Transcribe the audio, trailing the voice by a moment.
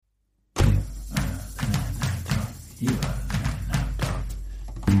You are the man now, dog.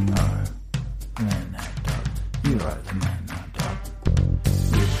 You are the man now, dog. You are the man now, dog.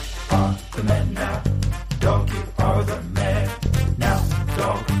 You are the man now, dog. You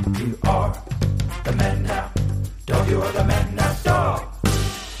are the man now, dog. You are the man now, dog.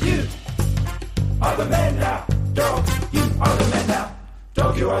 You are the man now, dog. You are the man now,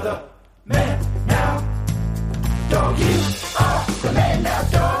 dog. You are the man now, dog. You are the man now,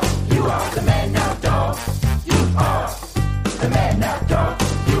 dog. You are the man now, dog. You are the man now, dog. You are the man now, dog.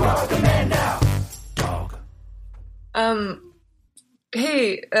 You are the man now, dog.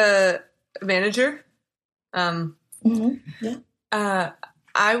 Hey, manager. Yeah.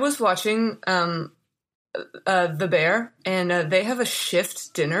 I was watching The Bear, and they have a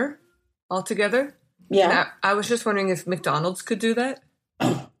shift dinner all together. Yeah. And I was just wondering if McDonald's could do that.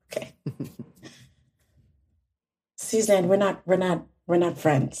 Oh, okay. Suzanne, we're not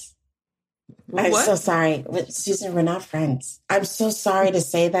friends. I'm What? so sorry. Susan, we're not friends. I'm so sorry to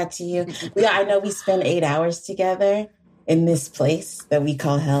say that to you. I know we spend 8 hours together in this place that we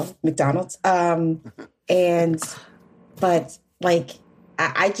call hell, McDonald's. But like,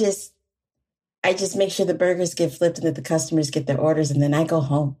 I just make sure the burgers get flipped and that the customers get their orders, and then I go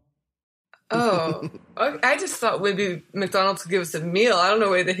home. Oh, I just thought maybe McDonald's could give us a meal. I don't know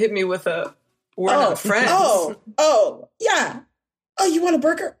why they hit me with a we're not friends. Oh, yeah. Oh, you want a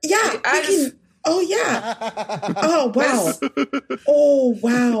burger? Yeah. Oh, yeah. Oh, wow. Oh,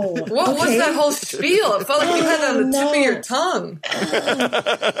 wow. What was that whole spiel? It felt like you had that on the tip of your tongue.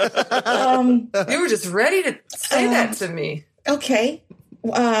 You were just ready to say that to me. Okay.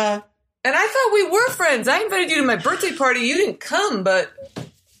 And I thought we were friends. I invited you to my birthday party. You didn't come, but...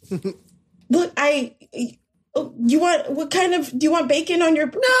 Look, do you want bacon on your...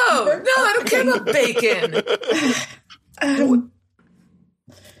 No, I don't care about bacon.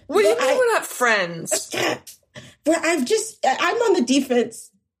 What do you mean we're not friends? I'm on the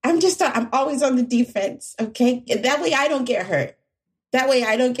defense. I'm always on the defense, okay? And that way I don't get hurt.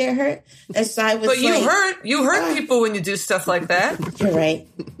 And so I was you hurt people when you do stuff like that.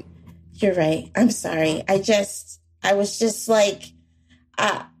 You're right. I'm sorry. I was just like,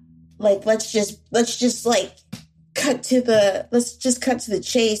 let's just cut to the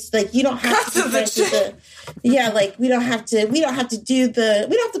chase. Like, you don't have to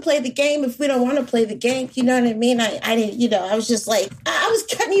play the game if we don't want to play the game. You know what I mean? I didn't, I was just like, I was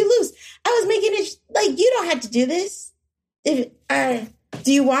cutting you loose. I was making it like, you don't have to do this. Do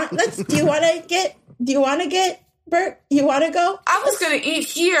you want to get, Bert? You want to go? I was going to eat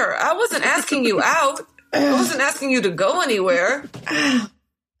here. I wasn't asking you out. I wasn't asking you to go anywhere.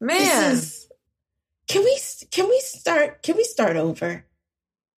 Man. Can we start over?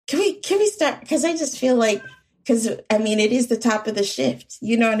 Can we start? Because I just feel like, it is the top of the shift.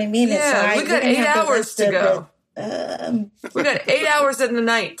 You know what I mean? Yeah, we got 8 hours to go. We got 8 hours in the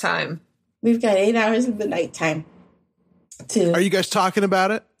nighttime. We've got 8 hours in the nighttime. Are you guys talking about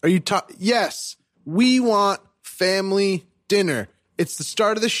it? Yes, we want family dinner. It's the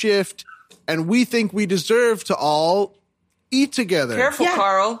start of the shift, and we think we deserve to all eat together. Careful,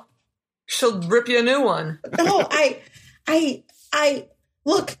 Carl. She'll rip you a new one. No, I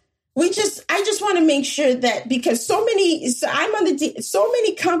look. I just want to make sure that, because so many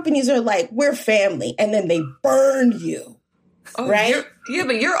companies are like, we're family, and then they burn you. Oh, right?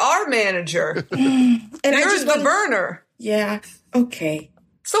 But you're our manager. And You're the burner. Yeah. Okay.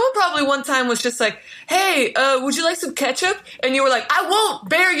 Someone probably one time was just like, hey, would you like some ketchup? And you were like, I won't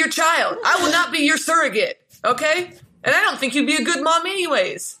bear your child. I will not be your surrogate. Okay? And I don't think you'd be a good mom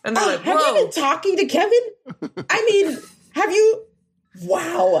anyways. And they're like, whoa. Have you been talking to Kevin? I mean, have you?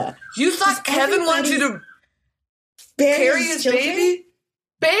 Wow. You thought Kevin wanted you to carry his baby?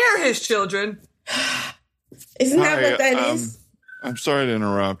 Bear his children. Isn't that what that is? I'm sorry to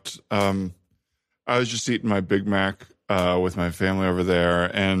interrupt. I was just eating my Big Mac with my family over there,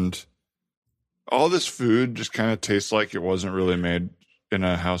 and all this food just kind of tastes like it wasn't really made in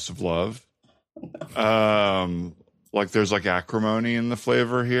a house of love. Like there's like acrimony in the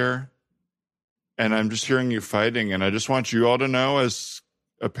flavor here. And I'm just hearing you fighting, and I just want you all to know, as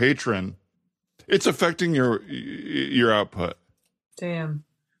a patron, it's affecting your output. Damn.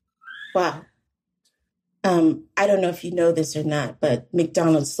 Wow. I don't know if you know this or not, but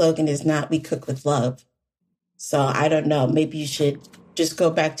McDonald's slogan is not "We cook with love." So I don't know. Maybe you should just go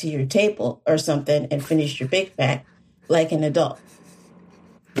back to your table or something and finish your Big Mac like an adult.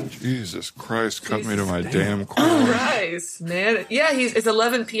 Jesus Christ, cut me to my damn core. Christ, man. Yeah, it's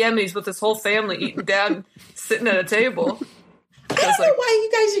 11 p.m. and he's with his whole family eating down, sitting at a table. I don't know why you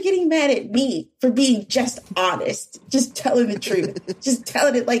guys are getting mad at me for being just honest, just telling the truth, just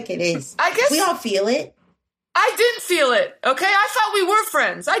telling it like it is. I guess we all feel it. I didn't feel it, okay? I thought we were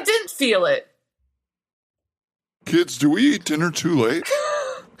friends. I didn't feel it. Kids, do we eat dinner too late?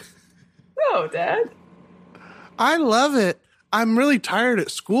 No, Dad. I love it. I'm really tired at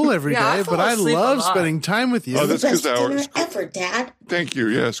school every Yeah, I day, fall but I asleep a love lot. spending time with you. Oh, The that's because best dinner hours. ever, Dad. Thank you.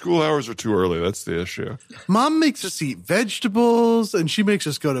 Yeah, school hours are too early. That's the issue. Mom makes us eat vegetables, and she makes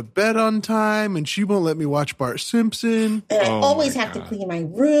us go to bed on time, and she won't let me watch Bart Simpson. And I Oh, always my have to God. clean my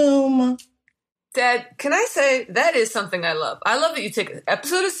room. Dad, can I say that is something I love? I love that you take an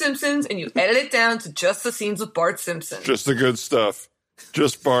episode of Simpsons and you edit it down to just the scenes with Bart Simpson. Just the good stuff.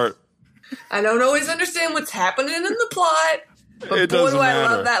 Just Bart. I don't always understand what's happening in the plot, but It boy, doesn't do I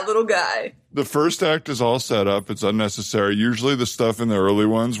matter. love that little guy. The first act is all set up. It's unnecessary. Usually the stuff in the early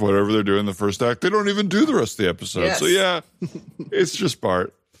ones, whatever they're doing in the first act, they don't even do the rest of the episode. Yes. So yeah, it's just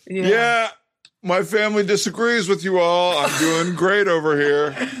Bart. Yeah, my family disagrees with you all. I'm doing great over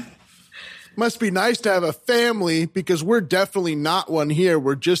here. Must be nice to have a family, because we're definitely not one here.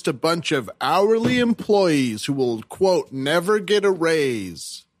 We're just a bunch of hourly employees who will, quote, never get a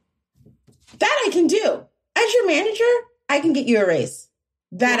raise. That I can do. As your manager, I can get you a raise.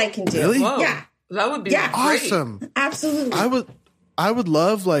 That I can do. Really? Whoa. Yeah, That would be Yeah. great. Awesome. absolutely. I would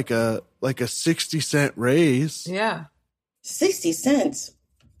love like a 60-cent raise Yeah. 60 cents.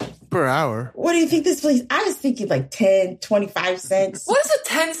 per hour. What do you think this place? I was thinking like 10, 25 cents. What does a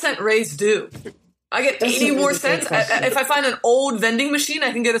 10-cent raise do? I get That's 80 a more really good cents. question. If I find an old vending machine,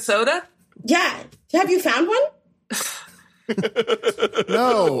 I can get a soda. Yeah. Have you found one?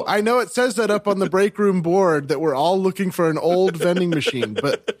 No, I know it says that up on the break room board that we're all looking for an old vending machine,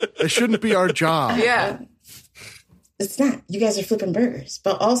 but it shouldn't be our job. Yeah. It's not. You guys are flipping burgers,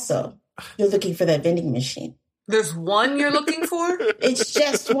 but also you're looking for that vending machine. There's one you're looking for? It's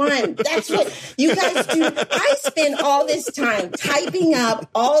just one. That's what you guys do. I spend all this time typing up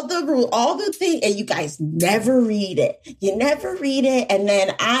all the rule, all the thing, and you guys never read it. You never read it, and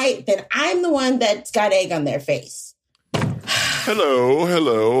then I'm the one that's got egg on their face.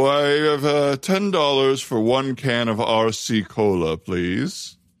 Hello. I have $10 for one can of RC Cola,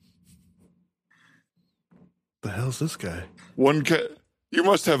 please. The hell's this guy? One can. You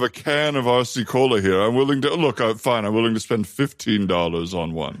must have a can of RC Cola here. I'm willing to look. Fine. I'm willing to spend $15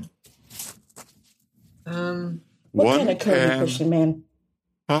 on one. What One kind of code you pushing, man?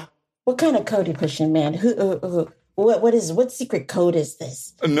 Huh? What kind of code you pushing, man? What secret code is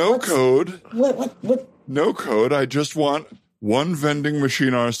this? No code. What? No code. I just want one vending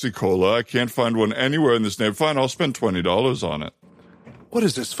machine RC Cola. I can't find one anywhere in this neighborhood. Fine. I'll spend $20 on it. What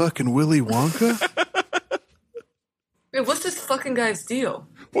is this, fucking Willy Wonka? Hey, what's this fucking guy's deal?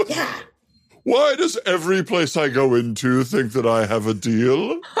 What? Yeah. Why does every place I go into think that I have a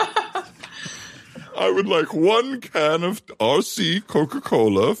deal? I would like one can of RC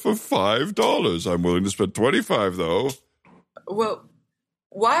Coca-Cola for $5. I'm willing to spend $25 though. Well,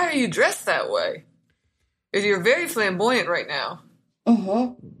 why are you dressed that way? Because you're very flamboyant right now.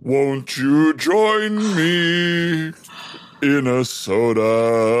 Won't you join me in a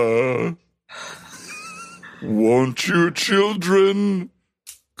soda? Won't you children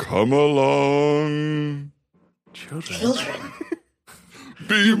come along? Children.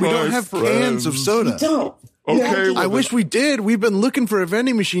 Be We my don't have friends. cans of soda. Don't. Okay, You I well, wish we did. We've been looking for a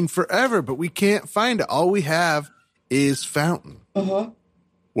vending machine forever, but we can't find it. All we have is fountain. Well,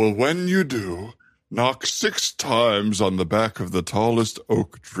 when you do, knock 6 times on the back of the tallest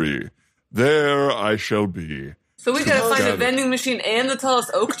oak tree. There I shall be. So we gotta find Got a it. vending machine and the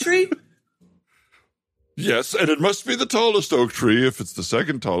tallest oak tree? Yes, and it must be the tallest oak tree. If it's the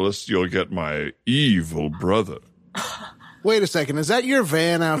second tallest, you'll get my evil brother. Wait a second. Is that your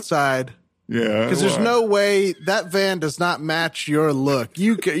van outside? Yeah. Because there's why? no way that van does not match your look.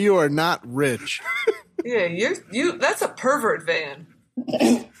 You are not rich. Yeah, you. That's a pervert van.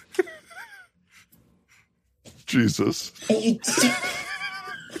 Jesus. And you,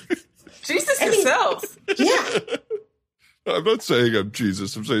 Jesus yourself. yeah. I'm not saying I'm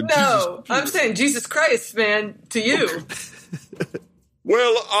Jesus. I'm saying No, Jesus. I'm saying Jesus Christ, man, to you.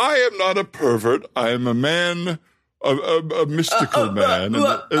 Well, I am not a pervert. I am a man, a mystical man.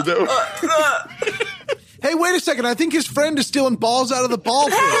 Hey, wait a second. I think his friend is stealing balls out of the ball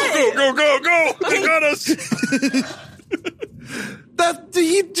field. Go! They got us.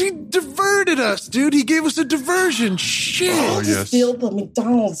 He diverted us, dude. He gave us a diversion. Shit. Oh, yes. Steal the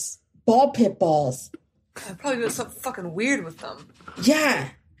McDonald's ball pit balls. I'd probably do something fucking weird with them. Yeah.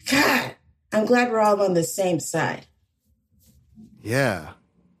 God. I'm glad we're all on the same side. Yeah.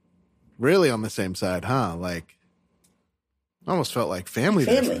 Really on the same side, huh? Like, almost felt like family.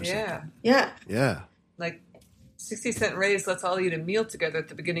 there for a Family. second. Yeah. Yeah. Like, 60-cent raise, let's all eat a meal together at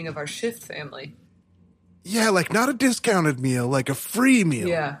the beginning of our shift, family. Yeah, like not a discounted meal, like a free meal.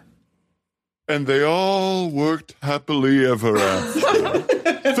 Yeah. And they all worked happily ever after.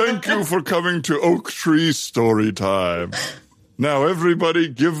 Thank you for coming to Oak Tree Story Time. Now everybody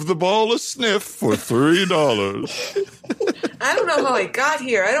give the ball a sniff for $3. I don't know how I got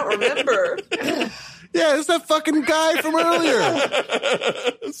here. I don't remember. Yeah, it's that fucking guy from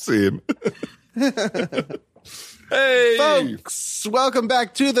earlier. Scene. Hey, Folks, welcome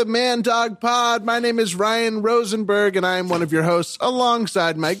back to the Man Dog Pod. My name is Ryan Rosenberg, and I am one of your hosts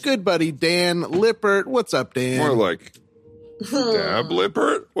alongside my good buddy Dan Lippert. What's up, Dan? more like Dab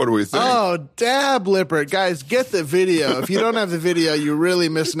Lippert? What do we think? Oh, Dab Lippert. Guys, get the video. If you don't have the video, you're really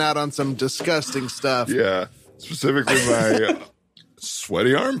missing out on some disgusting stuff. Yeah, specifically my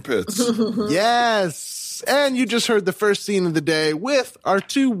sweaty armpits. Yes. And you just heard the first scene of the day with our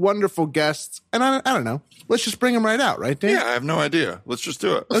two wonderful guests. And I don't know. Let's just bring them right out, right, Dan? Yeah, I have no idea. Let's just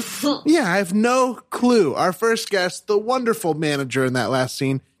do it. Yeah, I have no clue. Our first guest, the wonderful manager in that last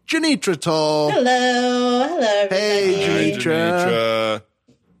scene, Janitra Toll. Hello, everybody. Hey, Hi, Janitra.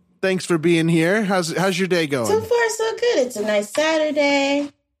 Thanks for being here. How's your day going? So far, so good. It's a nice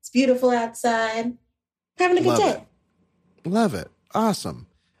Saturday. It's beautiful outside. Having a good day. Love it. Awesome.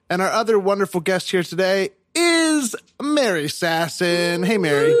 And our other wonderful guest here today is Mary Sasson. Hey,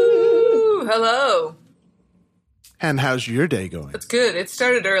 Mary. Ooh, hello. And how's your day going? It's good. It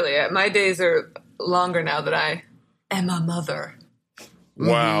started early. My days are longer now that I am a mother.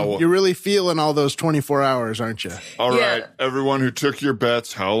 Wow. You're really feeling all those 24 hours, aren't you? All Yeah. right, everyone who took your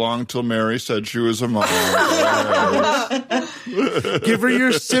bets, how long till Mary said she was a mom? Give her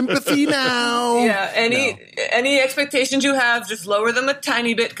your sympathy now. Yeah. Any expectations you have, just lower them a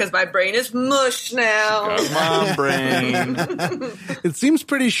tiny bit because my brain is mush now. Got mom brain. It seems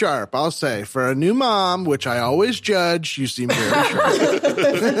pretty sharp, I'll say. For a new mom, which I always judge, you seem very sharp.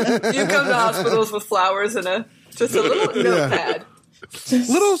 You come to hospitals with flowers and just a little notepad.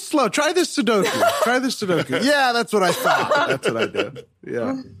 Little slow. Try this Sudoku. Yeah, that's what I thought. That's what I did.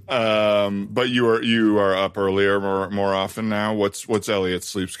 Yeah. But you are up earlier more often now. What's Elliot's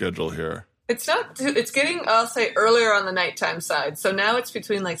sleep schedule here? It's not. It's getting, I'll say, earlier on the nighttime side. So now it's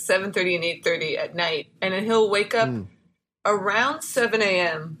between like 7:30 and 8:30 at night, and then he'll wake up around 7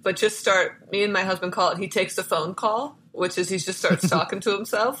 a.m. But just start. Me and my husband call it. He takes the phone call, which is he just starts talking to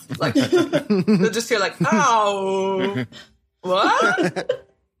himself. Like he'll just hear like, "Ow, what?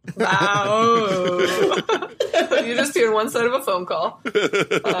 Ow." You just hear one side of a phone call.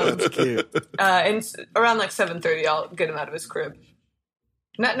 That's cute. And around like 7:30, I'll get him out of his crib.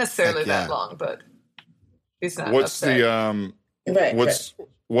 Not necessarily Heck yeah. that long, but he's not. What's upset. the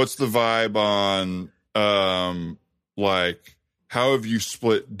what's the vibe on like how have you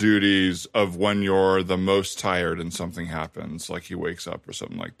split duties of when you're the most tired and something happens, like he wakes up or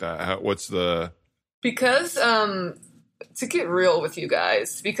something like that? What's the Because to get real with you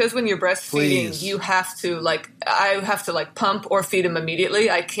guys, because when you're breastfeeding, Please. you have to I have to pump or feed him immediately.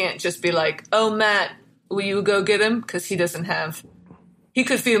 I can't just be like, "Oh, Matt, will you go get him?" Because he doesn't have. He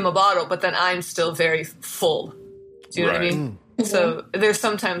could feed him a bottle, but then I'm still very full. Do you know what I Right. mean? So there's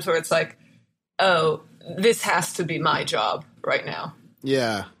some times where it's like, "Oh, this has to be my job right now."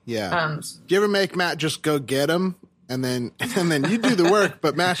 Yeah. Do you ever make Matt just go get him? And then you do the work,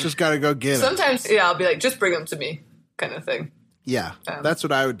 but Matt's just got to go get him. Sometimes, yeah, I'll be like, "Just bring him to me," kind of thing. Yeah, that's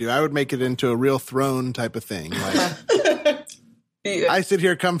what I would do. I would make it into a real throne type of thing. Like, Yeah. I sit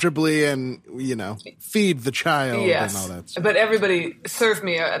here comfortably and, feed the child and all Yes, that stuff. but everybody serve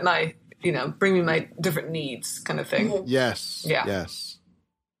me at my, bring me my different needs kind of thing. Yes. Yeah. Yes.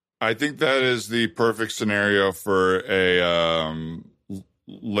 I think that is the perfect scenario for a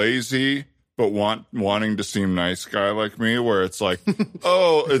lazy but wanting to seem nice guy like me, where it's like,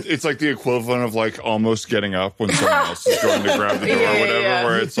 it's like the equivalent of like almost getting up when someone else is going to grab the door or whatever. Yeah.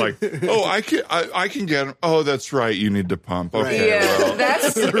 Where it's like, I can get him. Oh, that's right, you need to pump. Okay, Yeah, well,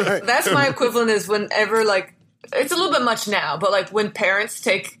 that's my equivalent is whenever it's a little bit much now, but when parents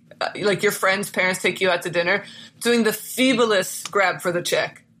take your friends' parents take you out to dinner, doing the feeblest grab for the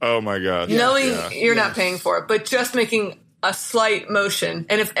check, oh my gosh, knowing yeah. you're not paying for it, but just making a slight motion.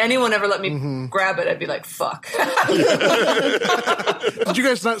 And if anyone ever let me grab it, I'd be like, "Fuck." Did you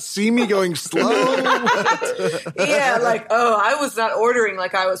guys not see me going slow? Yeah, I was not ordering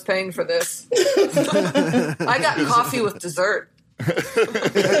like I was paying for this. I got coffee with dessert.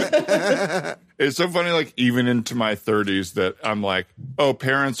 It's so funny, even into my 30s, that I'm like, oh,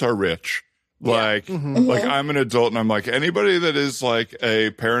 parents are rich. Like I'm an adult, and I'm like, anybody that is like a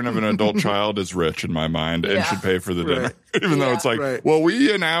parent of an adult child is rich in my mind and should pay for the dinner. Even though it's like, Right. well,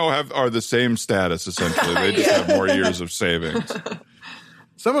 we now are the same status, essentially. They just have more years of savings.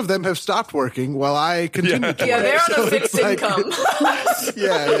 Some of them have stopped working while I continue to Yeah, work. they're on So a fixed it's like- income.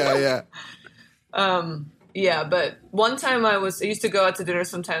 Yeah. Yeah, but one time I used to go out to dinner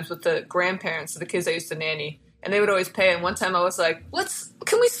sometimes with the grandparents of the kids I used to nanny, and they would always pay. And one time I was like,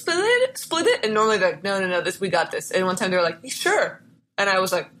 can we split it? And normally they're like, no, we got this. And one time they were like, sure. And I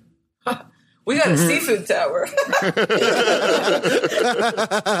was like, we got a seafood tower.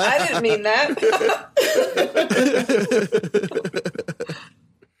 I didn't mean that.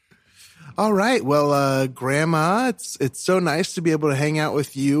 All right. Well, Grandma, it's so nice to be able to hang out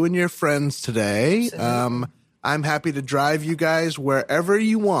with you and your friends today. I'm happy to drive you guys wherever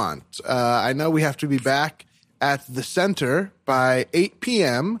you want. I know we have to be back at the center by 8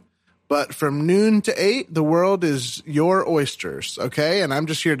 p.m., but from noon to 8, the world is your oysters, okay? And I'm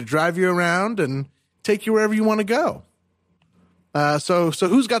just here to drive you around and take you wherever you want to go. So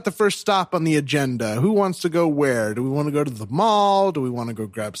who's got the first stop on the agenda? Who wants to go where? Do we want to go to the mall? Do we want to go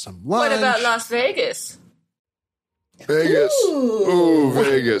grab some lunch? What about Las Vegas? Vegas. Ooh,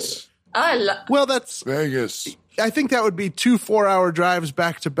 Vegas. Well, that's Vegas. I think that would be 2 4-hour drives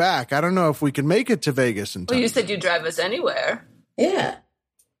back to back. I don't know if we can make it to Vegas in time. Well, you said you'd drive us anywhere. Yeah.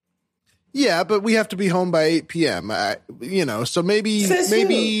 Yeah, but we have to be home by 8 p.m. So maybe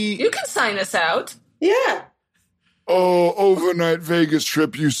You can sign us out. Yeah. Oh, overnight Vegas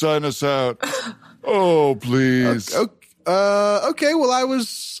trip, you sign us out. Oh, please. Okay. Well, I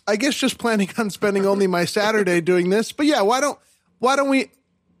was, I guess, just planning on spending only my Saturday doing this. But yeah, why don't we?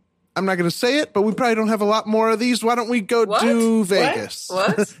 I'm not going to say it, but we probably don't have a lot more of these. Why don't we go do Vegas?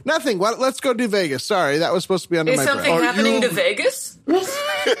 What? Nothing. Let's go do Vegas. Sorry, that was supposed to be under Is my something breath. happening to Vegas?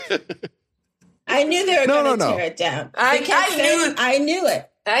 I knew they were going to No. tear it down. I They kept knew saying, it. I knew it.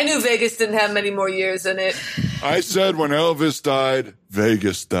 I knew Vegas didn't have many more years in it. I said when Elvis died,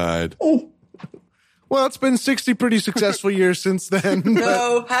 Vegas died. Well, it's been 60 pretty successful years since then.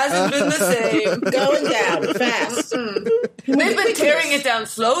 No, hasn't been the same. Going down fast. They've been tearing it down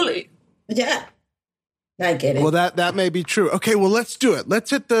slowly. Yeah. I get it. Well, that may be true. Okay, well, let's do it.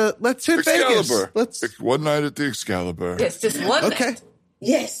 Let's hit Vegas. Excalibur. Let's. One night at the Excalibur. Yes, just one Okay. night.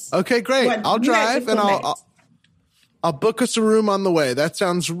 Yes. Okay, great. One I'll drive and magical night. I'll book us a room on the way. That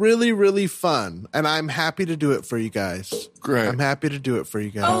sounds really, really fun, and I'm happy to do it for you guys. Great. I'm happy to do it for you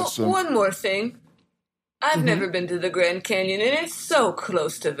guys. Oh, Awesome. one more thing. I've never been to the Grand Canyon, and it's so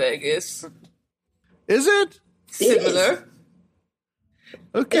close to Vegas. Is it? Similar.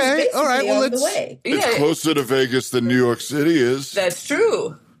 Okay. It's All right. basically Well, on the let's. way. It's Yeah, closer to Vegas than New York City is. that's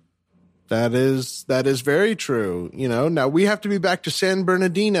true. That is very true. Now we have to be back to San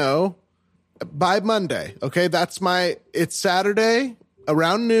Bernardino by Monday. Okay, it's Saturday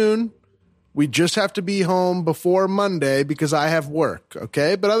around noon. We just have to be home before Monday because I have work.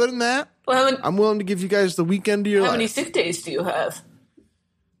 Okay, but other than that, Well, I'm willing to give you guys the weekend of your how many life. sick days do you have?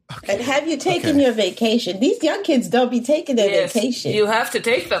 And have you taken your vacation? These young kids don't be taking their Yes, vacation. you have to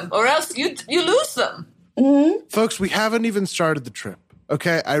take them, or else you lose them. Folks, we haven't even started the trip.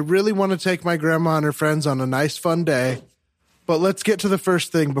 Okay, I really want to take my grandma and her friends on a nice, fun day, but let's get to the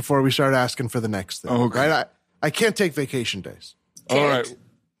first thing before we start asking for the next thing. Okay. Right? I can't take vacation days. All right.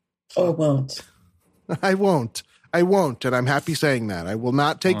 Or won't. I won't, and I'm happy saying that. I will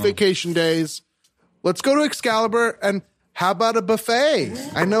not take vacation days. Let's go to Excalibur, and how about a buffet?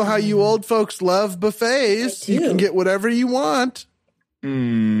 I know how you old folks love buffets. I You do. can get whatever you want.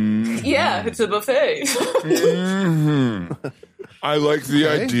 Yeah, it's a buffet. I like the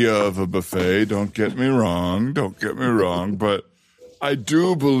Okay. idea of a buffet. Don't get me wrong. But I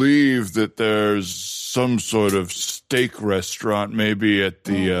do believe that there's some sort of steak restaurant, maybe at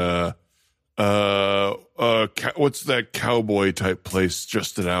the what's that cowboy type place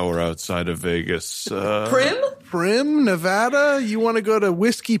just an hour outside of Vegas? Prim? Prim, Nevada? You want to go to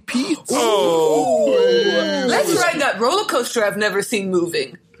Whiskey Pete's? Let's ride that roller coaster I've never seen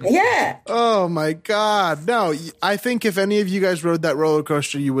moving. Yeah. Oh my God. No, I think if any of you guys rode that roller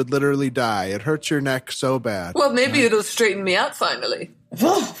coaster, you would literally die. It hurts your neck so bad. Well, maybe it'll straighten me out finally.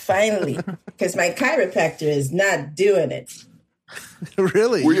 Oh, finally. Because my chiropractor is not doing it.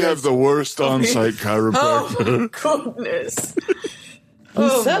 Really? We have the worst on-site chiropractor. Oh, goodness. He's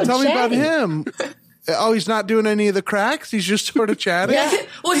so Tell me about chatty. him. Oh, he's not doing any of the cracks? He's just sort of chatting? Yeah.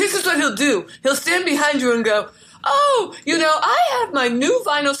 Well, here's just what he'll do. He'll stand behind you and go, oh, I have my new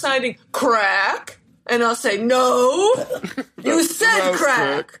vinyl siding crack. And I'll say, no, you said Gross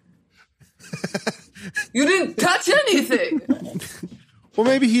crack. You didn't touch anything. Well,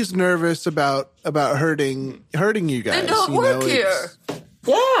 maybe he's nervous about hurting you guys. I don't work here.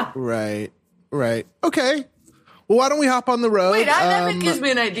 Yeah. Right. Okay. Well, why don't we hop on the road? Wait, that gives me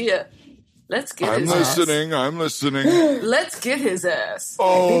an idea. Let's get I'm his ass. I'm listening. Let's get his ass.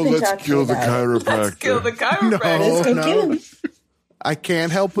 Oh, been let's talking kill the about it. Let's kill the chiropractor. chiropractor. Let's go no. kill him. I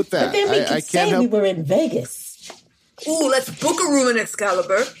can't help with that. But then we I could can't say we help. were in Vegas. Ooh, let's book a room in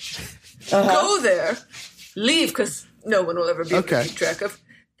Excalibur. Go there, leave because no one will ever be able to Okay. keep track of.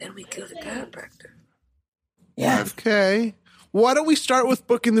 Then we kill the chiropractor. Yeah. Okay. Why don't we start with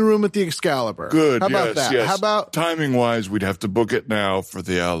booking the room at the Excalibur? Good. How about yes, that? yes. How about timing wise? We'd have to book it now for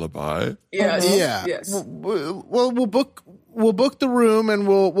the alibi. Yes. yeah? Yes. Well, we'll book the room and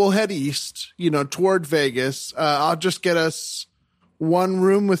we'll head east. Toward Vegas. I'll just get us one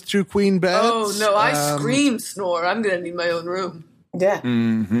room with 2 queen beds. Oh no, I scream snore. I'm gonna need my own room. Yeah.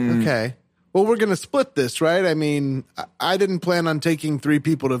 Okay. Well, we're gonna split this, right? I mean, I didn't plan on taking 3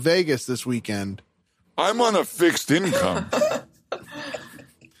 people to Vegas this weekend. I'm on a fixed income.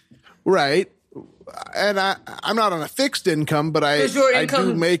 Right. And I'm not on a fixed income, but Does your I income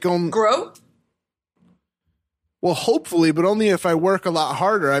do make them. grow? Well, hopefully, but only if I work a lot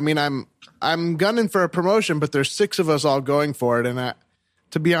harder. I mean, I'm gunning for a promotion, but there's 6 of us all going for it, and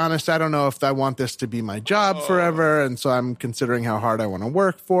to be honest, I don't know if I want this to be my job forever, and so I'm considering how hard I want to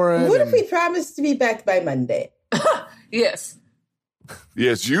work for it. What if and- we promise to be back by Monday? Yes.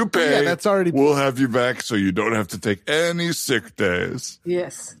 Yes, you pay. Yeah, that's already- We'll have you back so you don't have to take any sick days.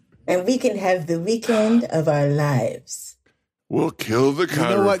 Yes. And we can have the weekend of our lives. We'll kill the chiropractor.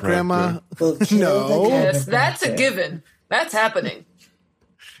 You know what, Grandma? We'll kill No. the Yes, that's a chiropractor. given. That's happening.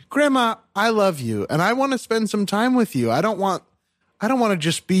 Grandma, I love you, and I want to spend some time with you. I don't want to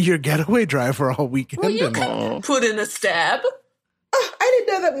just be your getaway driver all weekend. Well, you and- can put in a stab. Oh, I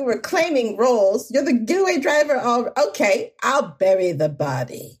didn't know that we were claiming roles. You're the getaway driver. Okay, I'll bury the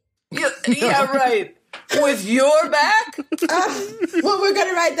body. Yeah, right. With your back? Well, we're going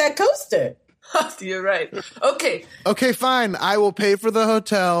to ride that coaster. You're right. Okay. Okay, fine. I will pay for the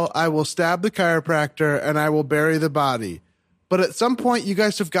hotel. I will stab the chiropractor, and I will bury the body. But at some point, you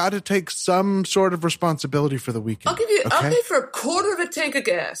guys have got to take some sort of responsibility for the weekend. I'll pay for a quarter of a tank of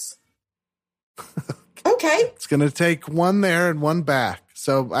gas. Okay. It's going to take one there and one back.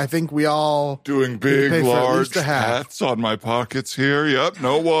 So I think we all Doing pay big, for at large least a half. hats on my pockets here. Yep,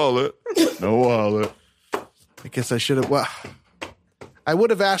 no wallet. No wallet. I guess I should have. Well, I would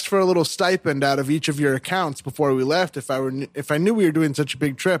have asked for a little stipend out of each of your accounts before we left. If I knew we were doing such a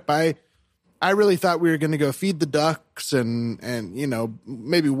big trip, I really thought we were going to go feed the ducks and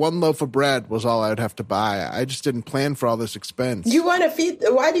maybe one loaf of bread was all I would have to buy. I just didn't plan for all this expense. You want to feed?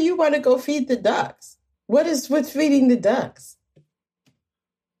 Why do you want to go feed the ducks? What's feeding the ducks?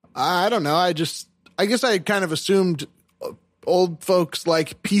 I don't know. I guess I kind of assumed old folks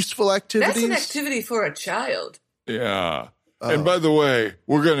like peaceful activities. That's an activity for a child. Yeah. And by the way,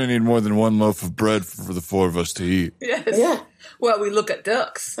 we're going to need more than one loaf of bread for the 4 of us to eat. Yes. Yeah. Well, we look at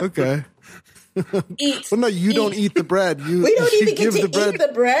ducks. Okay. Eat. Well, no, you don't eat the bread. You We don't you even get to give the bread. eat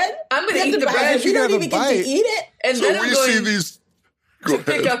the bread. I'm going We to have eat the buy bread. it. We You don't have a even get to bite. eat it. And So then I'm we see going these. Go to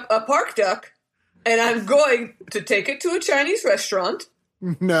pick ahead. up a park duck, and I'm going to take it to a Chinese restaurant,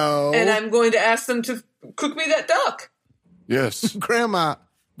 No, and I'm going to ask them to cook me that duck. Yes. Grandma,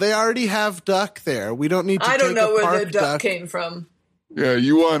 they already have duck there. We don't need to I don't take know a where park the duck came from. Yeah,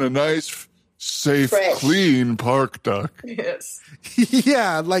 you want a nice, safe, Fresh. clean park duck. Yes.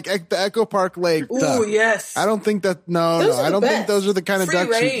 Yeah, like the Echo Park Lake Ooh, duck. yes. I don't think that. No, Those are I the don't think best. those are the kind of Free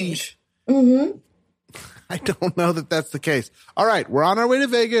ducks you eat. range. Mm-hmm. I don't know that that's the case. All right, we're on our way to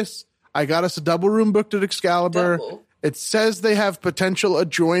Vegas. I got us a double room booked at Excalibur. Double. It says they have potential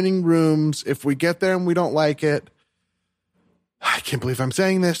adjoining rooms. If we get there and we don't like it, I can't believe I'm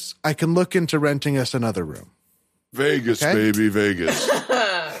saying this. I can look into renting us another room. Vegas, Okay. baby, Vegas.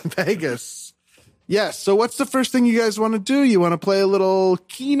 Vegas. Yes. So what's the first thing you guys want to do? You want to play a little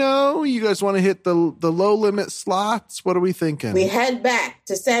Keno? You guys want to hit the low limit slots? What are we thinking? We head back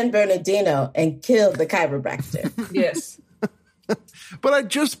to San Bernardino and kill the chiropractor. Yes. But I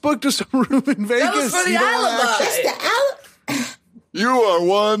just booked us a room in Vegas. That was for the You don't wanna alibi. actually- That's the You are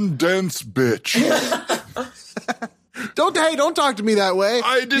one dense bitch. Don't talk to me that way.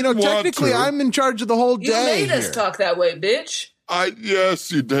 I didn't want technically to. I'm in charge of the whole You day. made us here. talk that way, bitch.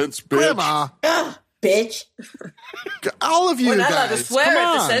 Yes, you dense bitch. Grandma, bitch. all of you We're not guys. allowed to swear come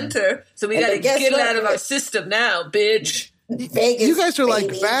at the on. center, so we And got to then guess get it what? out of our system now, bitch. Vegas. You guys are like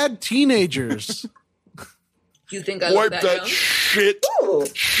baby. bad teenagers. You think I look Wipe that that young? Ooh.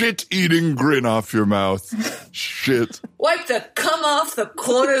 shit-eating grin off your mouth. Shit. Wipe the cum off the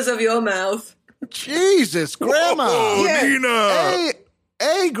corners of your mouth. Jesus, Grandma. Oh, Yeah. Nina.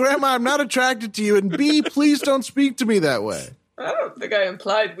 A, Grandma, I'm not attracted to you, and B, please don't speak to me that way. I don't think I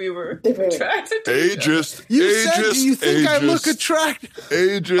implied we were Different. attracted to each other. Ageist. You said, do you think I look ageist, attractive?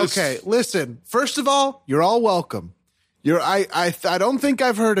 Ageist. Okay, listen. First of all, you're all welcome. I don't think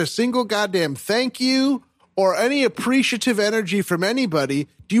I've heard a single goddamn thank you or any appreciative energy from anybody.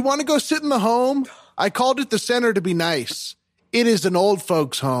 Do you want to go sit in the home? I called it the center to be nice. It is an old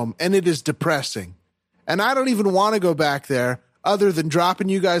folks' home, and it is depressing. And I don't even want to go back there other than dropping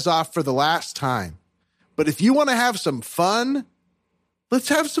you guys off for the last time. But if you want to have some fun, let's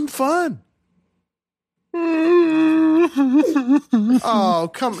have some fun.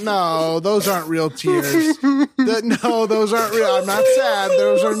 Oh, no, those aren't real tears. No, those aren't real. I'm not sad.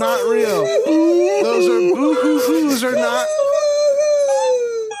 Those are not real. Those are boo-hoo-hoos are not.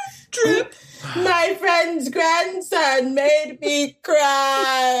 Trip. My friend's grandson made me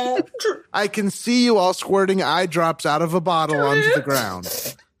cry. I can see you all squirting eye drops out of a bottle onto the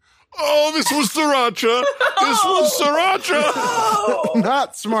ground. Oh, this was sriracha. This was sriracha. Oh,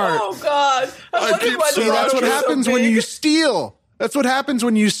 Not smart. oh God. I wondered keep why the saying That's what rocks were so happens when big. you steal. That's what happens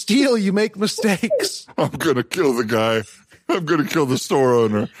when you steal. You make mistakes. I'm going to kill the guy. I'm going to kill the store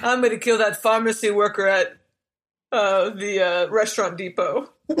owner. I'm going to kill that pharmacy worker at the restaurant depot.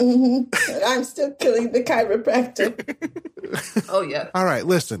 I'm still killing the chiropractor. Oh, yeah. All right,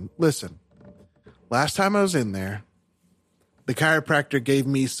 listen. Last time I was in there, the chiropractor gave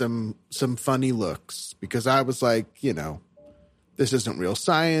me some funny looks because I was like, this isn't real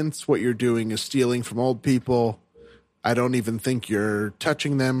science. What you're doing is stealing from old people. I don't even think you're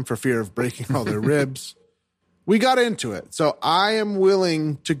touching them for fear of breaking all their ribs. We got into it. So I am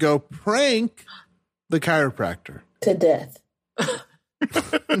willing to go prank the chiropractor. To death.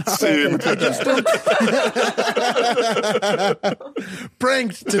 Same.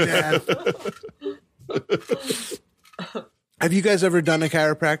 Pranked to death. Have you guys ever done a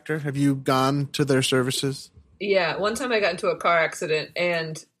chiropractor? Have you gone to their services? Yeah, one time I got into a car accident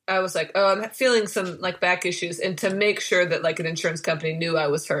and I was like, oh, I'm feeling some like back issues. And to make sure that like an insurance company knew I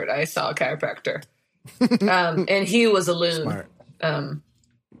was hurt, I saw a chiropractor. And he was a loon. Smart.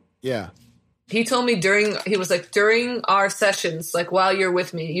 Yeah. He told me during our sessions, like while you're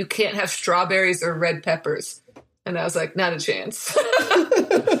with me, you can't have strawberries or red peppers. And I was like, not a chance.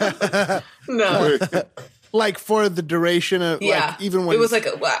 No. Like for the duration of, Yeah. like, even when it was like,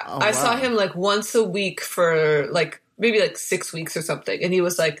 wow. Oh, I saw wow. him like once a week for like maybe like 6 weeks or something. And he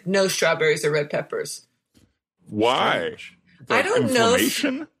was like, no strawberries or red peppers. Why? I don't know.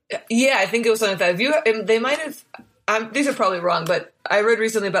 Inflammation? Yeah, I think it was something like that. They might have, these are probably wrong, but I read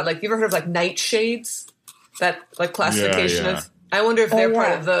recently about like, you ever heard of like nightshades? That like classification Yeah. of, I wonder if they're part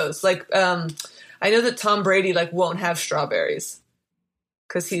yeah. of those. Like, I know that Tom Brady like won't have strawberries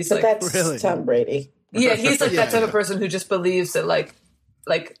because he's But like, that's Really? Tom Brady. yeah, he's like Yeah, that type of yeah. person who just believes that like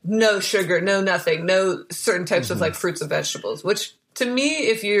no sugar, no nothing, no certain types of like fruits and vegetables. Which to me,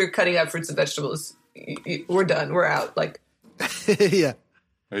 if you're cutting out fruits and vegetables, we're done, we're out. Like, yeah.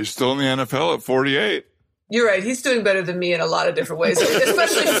 He's still in the NFL at 48. you're right, he's doing better than me in a lot of different ways,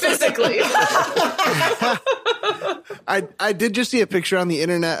 especially physically. I did just see a picture on the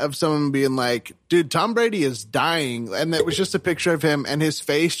internet of someone being like, dude, Tom Brady is dying. And it was just a picture of him and his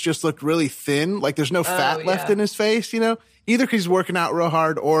face just looked really thin. Like there's no fat left yeah. in his face, either because he's working out real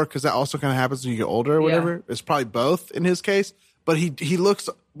hard or because that also kind of happens when you get older or whatever. Yeah. It's probably both in his case. But he looks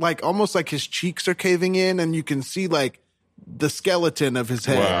like almost like his cheeks are caving in and you can see like the skeleton of his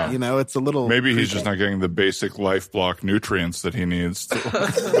head. Wow. It's a little. Maybe he's just not getting the basic life block nutrients that he needs.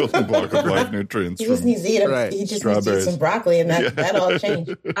 To building block of life nutrients. He just needs to eat Right. he just needs to eat Strawberries. some broccoli and that all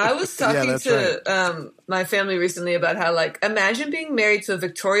changed. I was talking that's to my family recently about how, like, imagine being married to a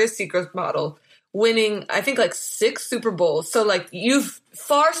Victoria's Secret model, winning, I think, like 6 Super Bowls. So, like, you've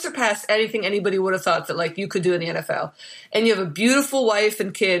far surpassed anything anybody would have thought that, like, you could do in the NFL. And you have a beautiful wife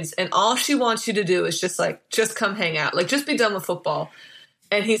and kids, and all she wants you to do is just come hang out. Like, just be done with football.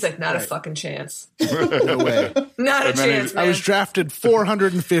 And he's like, not a fucking chance. No way. Not a And then chance, man. I was drafted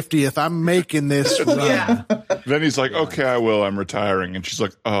 450th. I'm making this run. yeah. Then he's like, okay, I will. I'm retiring. And she's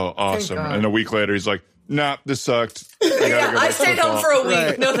like, oh, awesome. God. And a week later, he's like, nah, this sucked. Yeah, I stayed home for a week.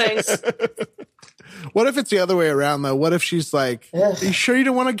 Right. No thanks. What if it's the other way around, though? What if she's like, are you sure you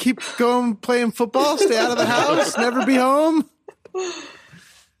don't want to keep going playing football? Stay out of the house? Never be home?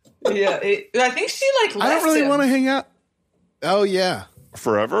 Yeah. I think she, like, left I don't really him. want to hang out. Oh, yeah.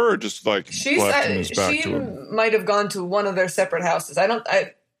 Forever or just like She's left and is back she to him? might have gone to one of their separate houses.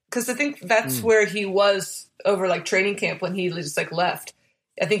 Because I think that's where he was over like training camp when he just like left.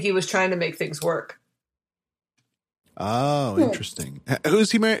 I think he was trying to make things work. Oh, interesting.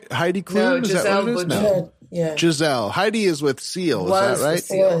 Who's he married? Heidi Klum? No, Is that Giselle what it is? Bundchen. No. Yeah. Giselle. Heidi is with Seal. Was Is that right? with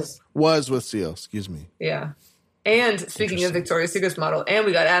Seal. Was. Was with Seal. Excuse me. Yeah. And speaking of Victoria's Secret's model, and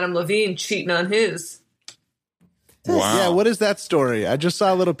we got Adam Levine cheating on his. Wow. Yeah, what is that story? I just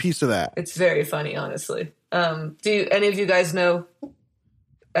saw a little piece of that. It's very funny, honestly. Do any of you guys know?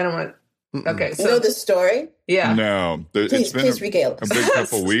 I don't want to. Okay, You so know the story? yeah. No, it's been Please regale a us. big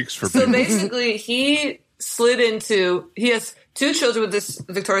couple weeks for So people. basically, he has 2 children with this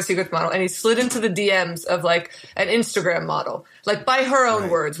Victoria's Secret model, and he slid into the DMs of like an Instagram model, like by her own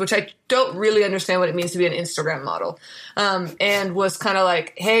words, which I don't really understand what it means to be an Instagram model, and was kind of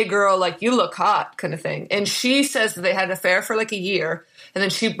like, hey girl, like you look hot kind of thing. And she says that they had an affair for like a year, and then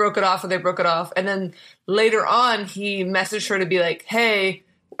she broke it off, or they broke it off. And then later on, he messaged her to be like, hey,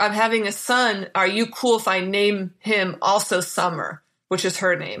 I'm having a son. Are you cool if I name him also Summer, which is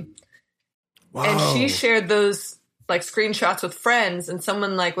her name? Wow. And she shared those like screenshots with friends, and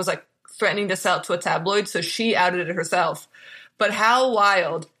someone like was like threatening to sell it to a tabloid, so she outed it herself. But how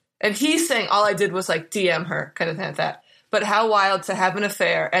wild! And he's saying all I did was like DM her, kind of thing like that. But how wild to have an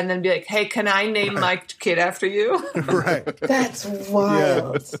affair and then be like, "Hey, can I name my kid after you?" Right. That's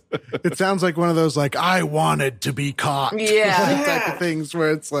wild. It sounds like one of those like I wanted to be caught. Yeah. type of things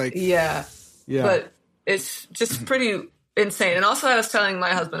where it's like Yeah. yeah. But it's just pretty insane. And also I was telling my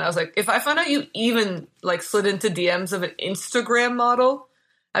husband, I was like, if I found out you even like slid into DMs of an Instagram model,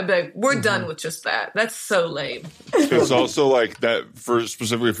 I'd be like, we're done with just that. That's so lame. It's also like that for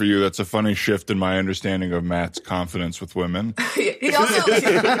specifically for you. That's a funny shift in my understanding of Matt's confidence with women. He also,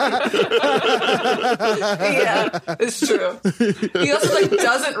 yeah, it's true. He also like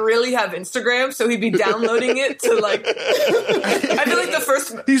doesn't really have Instagram, so he'd be downloading it to like. I feel like the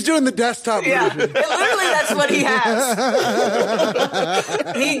first. He's doing the desktop Yeah, version. literally that's what he has.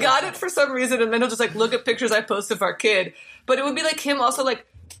 He got it for some reason, and then he'll just like look at pictures I post of our kid. But it would be like him also like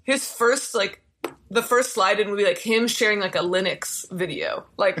his first like the first slide in would be like him sharing like a Linux video,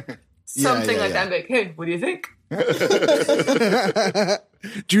 like something like that. I'd be like, hey, what do you think?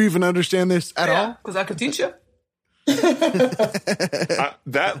 Do you even understand this at all? Because I could teach you.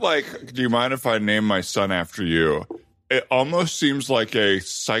 That like, do you mind if I name my son after you? It almost seems like a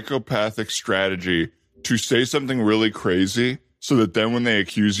psychopathic strategy to say something really crazy so that then when they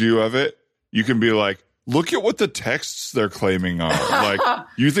accuse you of it, you can be like, look at what the texts they're claiming are. Like,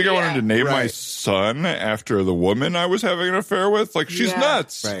 you think I wanted to name my son after the woman I was having an affair with? Like, she's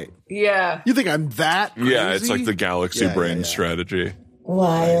nuts. Right. Yeah. You think I'm that crazy? Yeah, it's like the galaxy brain strategy.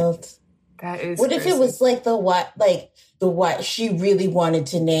 Wild. That is What if it was like the what she really wanted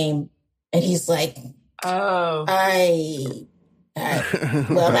to name, and he's like, Oh. well,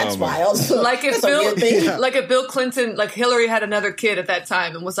 that's wild. Like if That's a weird thing. like if Bill Clinton, like Hillary had another kid at that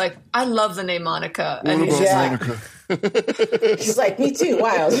time and was like, I love the name Monica. And he's just like, He's like, me too.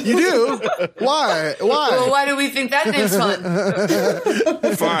 Wild. You do? Why? well, why do we think that name's fun?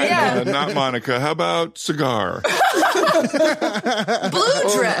 Fine, Yeah. not Monica. How about cigar?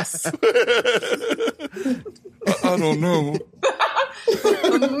 Blue dress. I don't know.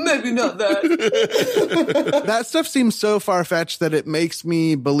 Maybe not that. That stuff seems so far-fetched that it makes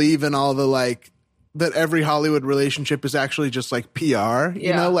me believe in all the like that every Hollywood relationship is actually just like PR, you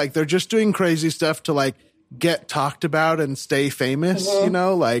Yeah. know, like they're just doing crazy stuff to like get talked about and stay famous, you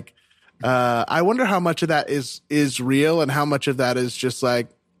know, like I wonder how much of that is real and how much of that is just like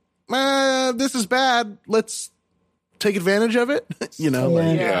this is bad, let's take advantage of it. You know,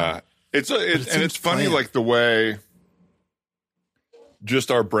 like Yeah. It's seems funny, planned. like the way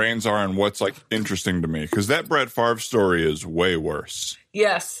just our brains are and what's like interesting to me. Because that Brett Favre story is way worse.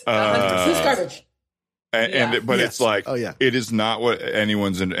 Yes. He's garbage. But Yes. it's like, Oh, yeah. it is not what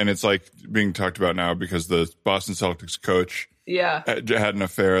anyone's in. And it's like being talked about now because the Boston Celtics coach Yeah. had an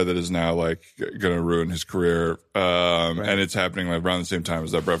affair that is now like going to ruin his career. And it's happening like around the same time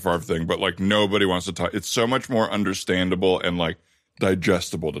as that Brett Favre thing. But like nobody wants to talk. It's so much more understandable and like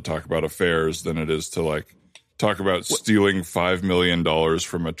digestible to talk about affairs than it is to like talk about stealing $5 million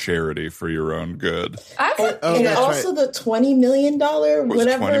from a charity for your own good. And that's also the $20 million, whatever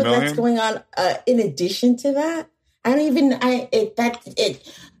 $20 million? that's going on in addition to that.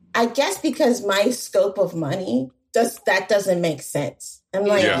 I guess because my scope of money doesn't make sense. I'm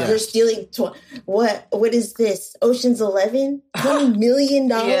like, Yeah. you're stealing what is this? Ocean's 11? $20 million?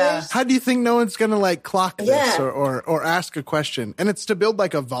 Yeah. how do you think no one's gonna like clock this Yeah. or ask a question? And it's to build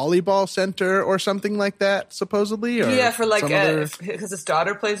like a volleyball center or something like that, supposedly. Or Yeah, for like some other- because his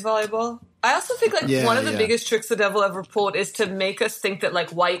daughter plays volleyball. I also think like Yeah, one of the yeah. biggest tricks the devil ever pulled is to make us think that like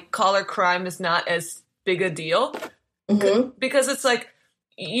white collar crime is not as big a deal. Because it's like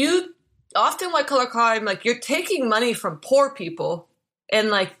you often white collar crime, like you're taking money from poor people and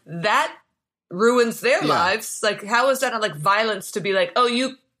like that ruins their lives. Like how is that not like violence to be like, oh,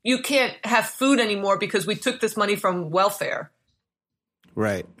 you you can't have food anymore because we took this money from welfare.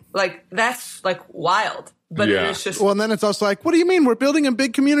 Right. Like, that's like wild. But it's just. Well, and then it's also like, what do you mean? We're building a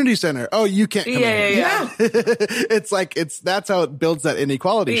big community center. Oh, you can't come in here. Yeah. It's like, that's how it builds that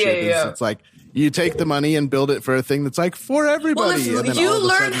inequality shit. It's like, you take the money and build it for a thing that's like for everybody. Well, if you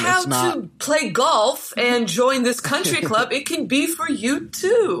learn how to play golf and join this country club, it can be for you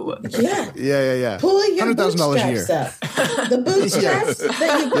too. Yeah. Pull your bootstraps up. The bootstraps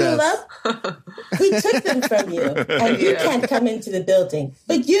that you pull up, we took them from you. And you can't come into the building.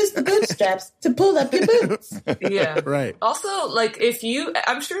 But use the bootstraps to pull up your boots. Yeah. Right. Also, like,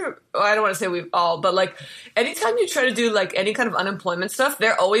 I'm sure, I don't want to say we've all, but like, anytime you try to do like any kind of unemployment stuff,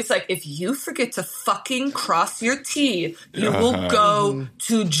 they're always like, if you forget to fucking cross your T, you will go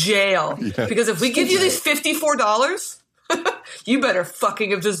to jail. Yeah. Because if we give you these $54, you better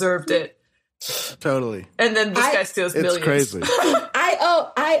fucking have deserved it. Totally. And then this guy steals millions. It's crazy.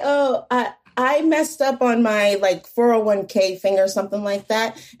 I messed up on my like 401k thing or something like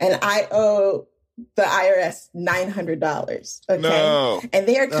that, and I owe the IRS $900. Okay, no. And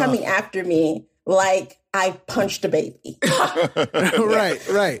they are coming after me like I punched a baby.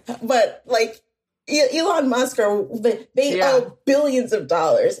 Right. But like Elon Musk, they owe billions of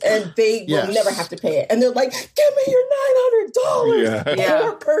dollars, and they will never have to pay it. And they're like, "Give me your $900,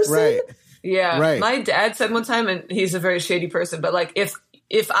 poor person." Right. Yeah. Right. My dad said one time, and he's a very shady person, but like if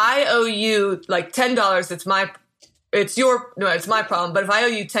I owe you like $10, it's my problem. But if I owe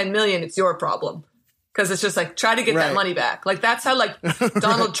you 10 million, it's your problem. Because it's just like, try to get that money back. Like, that's how like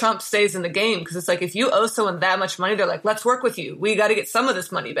Donald Trump stays in the game. Because it's like, if you owe someone that much money, they're like, let's work with you. We got to get some of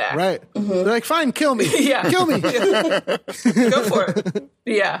this money back. Right. Mm-hmm. They're like, fine, kill me. Kill me. Go for it.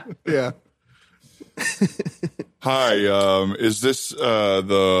 Yeah. Hi, is this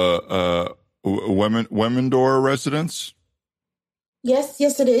the Wemendor residence? Yes,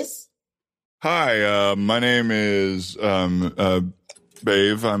 it is. Hi, my name is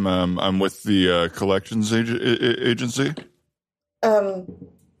Bave. I'm with the collections agency.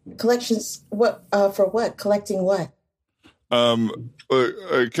 Collections? What? For what? Collecting what? Can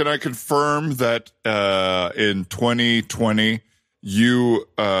I confirm that in 2020 you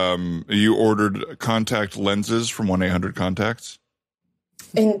ordered contact lenses from 1-800-Contacts?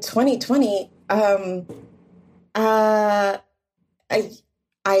 In 2020,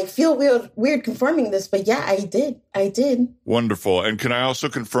 I feel weird confirming this, but yeah, I did. Wonderful. And can I also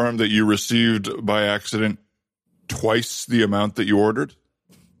confirm that you received by accident twice the amount that you ordered?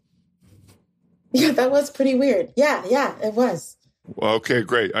 Yeah, that was pretty weird. Yeah, it was. Well, okay,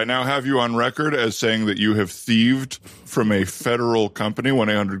 great. I now have you on record as saying that you have thieved from a federal company.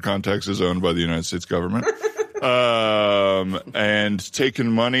 1-800-Contacts is owned by the United States government. And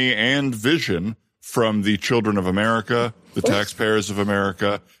taken money and vision from the children of America, the taxpayers of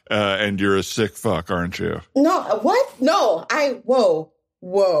America, and you're a sick fuck, aren't you? No, what? No, whoa.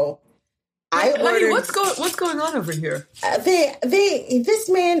 Honey, what's going on over here? This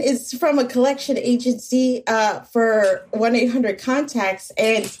man is from a collection agency for 1-800-Contacts,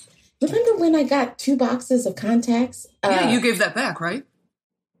 and remember when I got 2 boxes of contacts? You gave that back, right?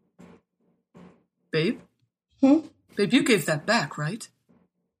 Babe? Babe, you gave that back, right?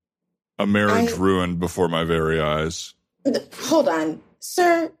 A marriage ruined before my very eyes. Hold on,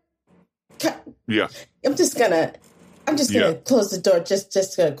 sir. Yeah. I'm just gonna close the door just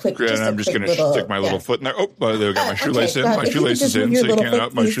quick. And I'm just gonna stick my little foot in there. Oh, there we go. My shoelace in. My shoelace is in. So you can't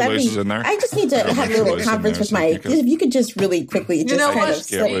up. My shoelace is in there. I just need to have a little conference with my. If you could just really quickly just kind of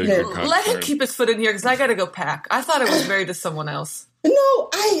slip your. Let him keep his foot in here because I got to go pack. I thought I was married to someone else. No,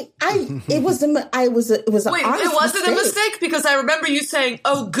 it was an Wait, it wasn't mistake. a mistake because I remember you saying,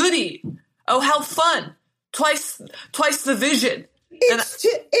 "Oh, goody, oh, how fun, twice the vision."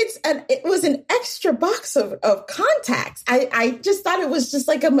 It was an extra box of contacts. I just thought it was just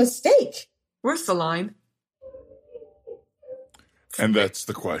like a mistake. Where's the line? And that's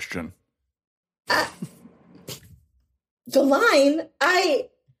the question. The line,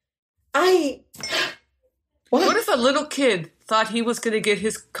 What if a little kid thought he was going to get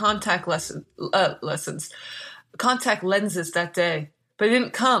his contact lenses that day, but he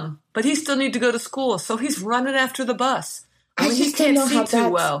didn't come? But he still needed to go to school, so he's running after the bus. He can't see too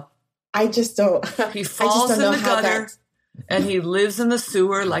well. I just don't. He falls in the gutter, and he lives in the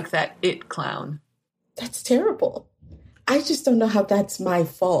sewer like that It clown. That's terrible. I just don't know how that's my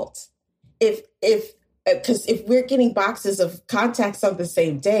fault. Because if we're getting boxes of contacts on the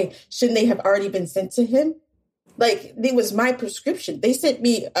same day, shouldn't they have already been sent to him? Like, it was my prescription. They sent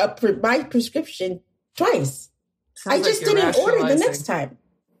me my prescription twice. I just didn't order the next time.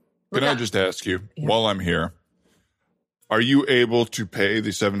 Can I just ask you, while I'm here, Are you able to pay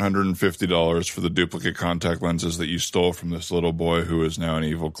the $750 for the duplicate contact lenses that you stole from this little boy who is now an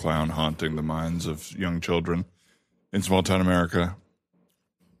evil clown haunting the minds of young children in small town America?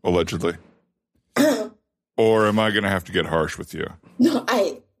 Allegedly. Or am I going to have to get harsh with you? No,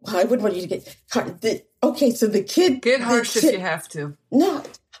 I wouldn't want you to get okay, so the kid... Get harsh if you have to. No.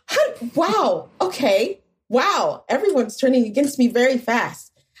 Wow. Okay. Wow. Everyone's turning against me very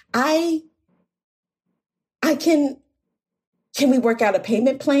fast. I can we work out a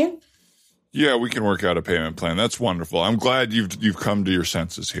payment plan? Yeah, we can work out a payment plan. That's wonderful. I'm glad you've come to your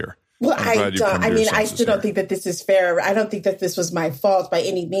senses here. Well, I still don't think that this is fair. I don't think that this was my fault by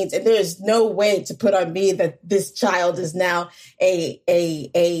any means. And there's no way to put on me that this child is now a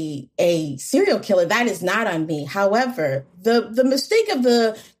serial killer. That is not on me. However, the mistake of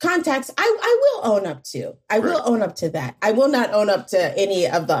the contacts, I will own up to. I will own up to that. I will not own up to any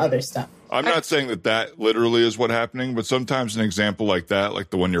of the other stuff. I'm not saying that literally is what's happening, but sometimes an example like that, like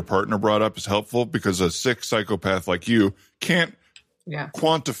the one your partner brought up, is helpful because a sick psychopath like you can't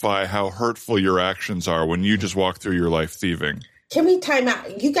quantify how hurtful your actions are when you just walk through your life thieving. Can we time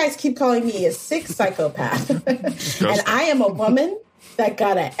out? You guys keep calling me a sick psychopath. And I am a woman that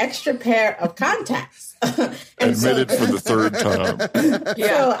got an extra pair of contacts. Admitted for the third time.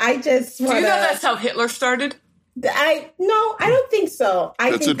 So I just want to... Do you know that's how Hitler started? No, I don't think so.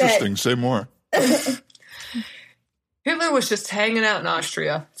 That's interesting. Say more. Hitler was just hanging out in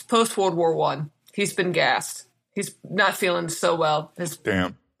Austria. It's post-World War I. He's been gassed. He's not feeling so well. He's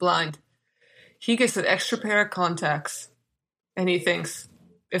blind. He gets an extra pair of contacts. And he thinks,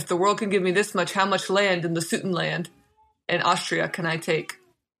 if the world can give me this much, how much land in the Sutenland and Austria can I take?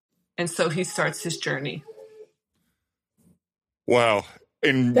 And so he starts his journey. Wow.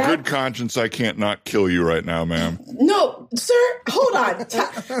 In good conscience, I can't not kill you right now, ma'am. No, sir, hold on.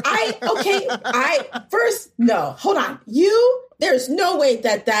 Hold on. There's no way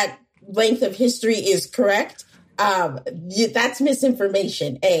that length of history is correct. That's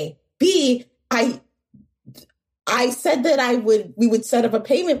misinformation, A. B, I said that we would set up a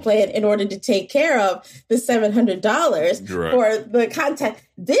payment plan in order to take care of the $700 for the contact.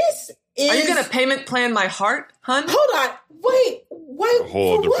 Are you going to payment plan my heart, hun? Hold on. Wait. Why? A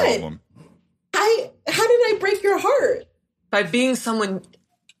whole other problem. How did I break your heart? By being someone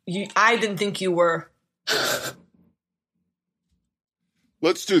I didn't think you were.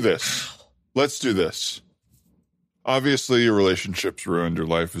 Let's do this. Obviously, your relationship's ruined. Your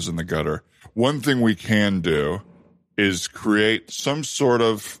life is in the gutter. One thing we can do is create some sort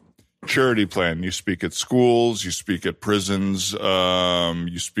of charity plan. You speak at schools, you speak at prisons,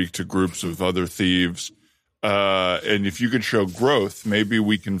 you speak to groups of other thieves. And if you can show growth, maybe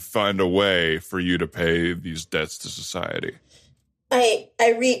we can find a way for you to pay these debts to society. I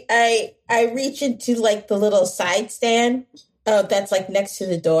reach into like the little side stand that's like next to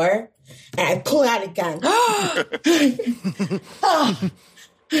the door, and I pull out a gun.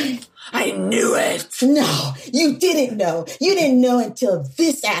 I knew it. No, you didn't know. You didn't know until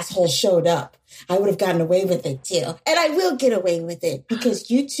this asshole showed up. I would have gotten away with it too. And I will get away with it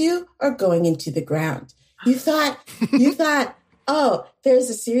because you two are going into the ground. You thought, oh,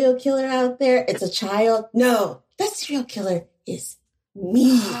 there's a serial killer out there. It's a child. No, that serial killer is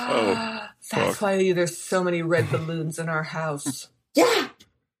me. That's why there's so many red balloons in our house. Yeah,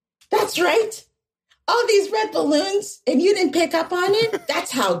 that's right. All these red balloons, and you didn't pick up on it?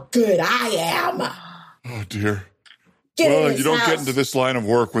 That's how good I am. Oh, dear. You don't get into this line of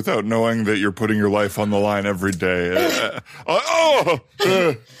work without knowing that you're putting your life on the line every day.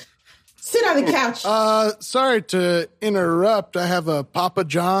 Sit on the couch. Sorry to interrupt. I have a Papa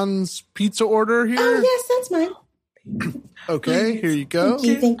John's pizza order here. Oh, yes, that's mine. Okay, here you go.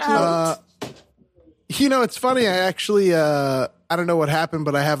 Thank you. It's funny. I actually, I don't know what happened,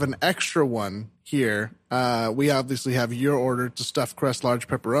 but I have an extra one here. We obviously have your order to stuffed crust large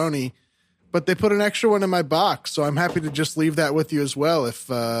pepperoni, but they put an extra one in my box, so I'm happy to just leave that with you as well if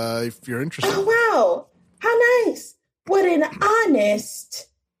you're interested. Oh, wow. How nice. What an honest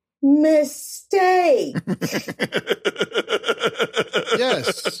mistake.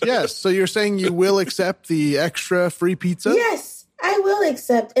 Yes. So you're saying you will accept the extra free pizza? Yes, I will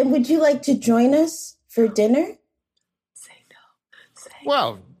accept. And would you like to join us for dinner? Say no.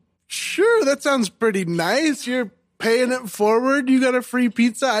 Well, sure. That sounds pretty nice. You're paying it forward. You got a free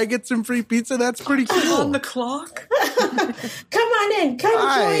pizza. I get some free pizza. That's pretty cool. On the clock. Come on in. Come join us.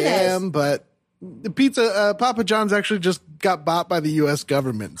 I am, but the pizza, Papa John's actually just got bought by the U.S.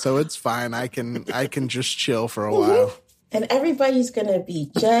 government, so it's fine. I can just chill for a while. And everybody's going to be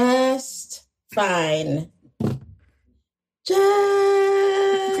just fine.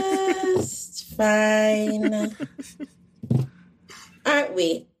 Just fine. aren't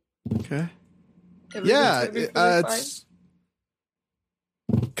we? Okay. Everything's Yeah, gonna be really it's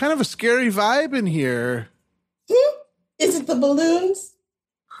kind of a scary vibe in here. Is it the balloons?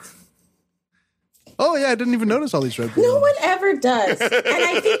 Oh, yeah, I didn't even notice all these red balloons. No one ever does. And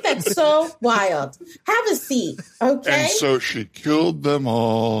I think that's so wild. Have a seat, okay? And so she killed them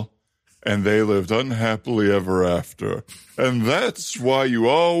all, and they lived unhappily ever after. And that's why you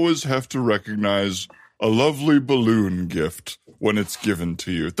always have to recognize a lovely balloon gift when it's given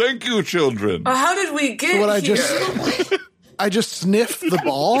to you. Thank you, children. How did we get What here? I just sniffed the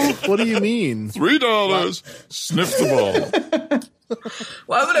ball? What do you mean? $3. Sniff the ball.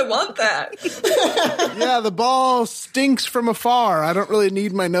 Why would I want that? Yeah, the ball stinks from afar. I don't really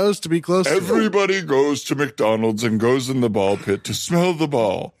need my nose to be close to it. Everybody goes to McDonald's and goes in the ball pit to smell the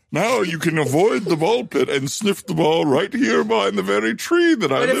ball. Now you can avoid the ball pit and sniff the ball right here behind the very tree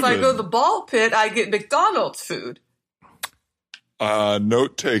that I But live if I in. go to the ball pit, I get McDonald's food.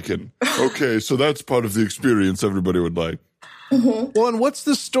 Note taken. Okay, so that's part of the experience everybody would like. Well, and what's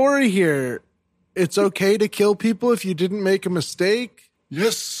the story here? It's okay to kill people if you didn't make a mistake?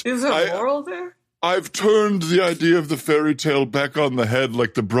 Yes. Is there a moral there? I've turned the idea of the fairy tale back on the head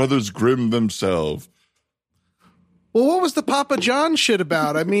like the Brothers Grimm themselves. Well, what was the Papa John shit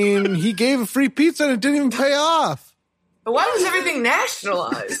about? I mean, he gave a free pizza and it didn't even pay off. But why was everything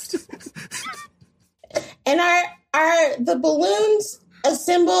nationalized? And are the balloons a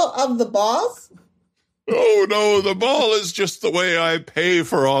symbol of the balls? Oh, no, the ball is just the way I pay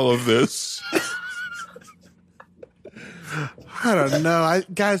for all of this. I don't know.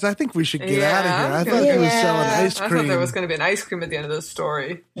 Guys, I think we should get out of here. I I'm thought good. he was selling ice I cream. thought there was going to be an ice cream at the end of this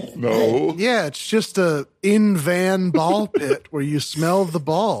story. No. Yeah, it's just a in-van ball pit where you smell the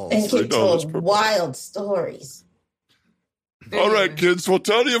balls. And get $3 told per wild stories. All right, kids. Well,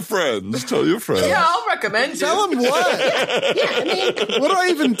 tell your friends. Tell your friends. Yeah, I'll recommend you. Tell them what? Yeah, I mean, What do I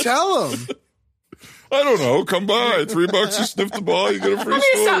even tell them? I don't know. Come by. $3, you sniff the ball, you get a free I mean,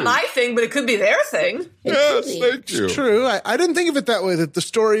 it's story. not my thing, but it could be their thing. Yes, thank you. True. I didn't think of it that way, that the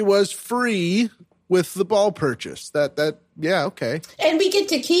story was free with the ball purchase. Yeah, okay. and we get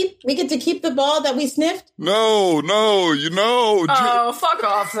to keep the ball that we sniffed. No, you know. Oh, fuck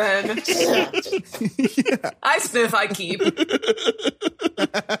off then. I sniff, I keep.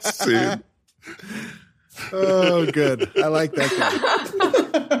 See? Oh, good. I like that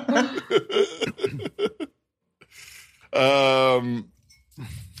guy.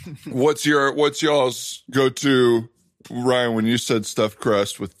 What's y'all's go-to, Ryan, when you said stuffed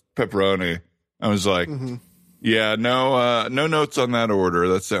crust with pepperoni? I was like, yeah, no notes on that order.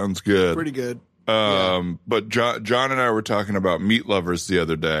 That sounds good. Pretty good. But John and I were talking about meat lovers the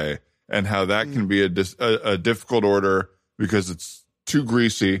other day and how that can be a difficult order because it's too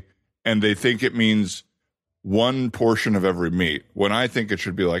greasy and they think it means one portion of every meat, when I think it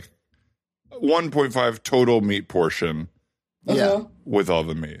should be like 1.5 total meat portion Yeah, with all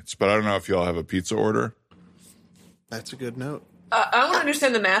the meats. But I don't know if y'all have a pizza order. that's a good note. I want to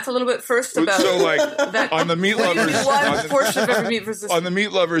understand the math a little bit first about So like that. on the meat What do you lovers, mean one portion of every meat versus... on the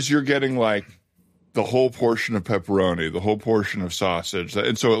meat lovers, you're getting like the whole portion of pepperoni, the whole portion of sausage,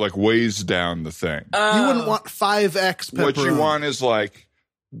 and so it like weighs down the thing. You wouldn't want 5X pepperoni. What you want is like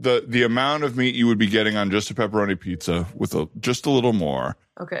the amount of meat you would be getting on just a pepperoni pizza with just a little more,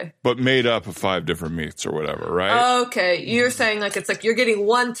 Okay. but made up of 5 different meats or whatever, right? Okay. You're saying like it's like you're getting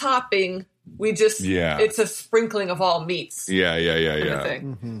one topping. We just... Yeah. It's a sprinkling of all meats. Yeah. Kind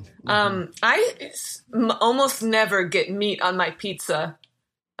of thing. I almost never get meat on my pizza.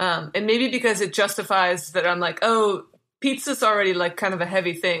 And maybe because it justifies that I'm like, oh, pizza's already like kind of a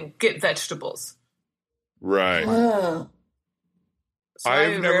heavy thing. Get vegetables. Right. Oh. So I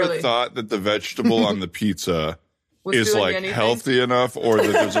I've never rarely thought that the vegetable on the pizza was is doing like anything. healthy enough or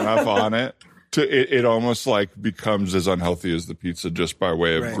that there's enough on it to it almost like becomes as unhealthy as the pizza just by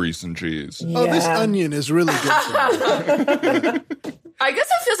way of Right. grease and cheese. Oh, this Yeah. onion is really good for me. I guess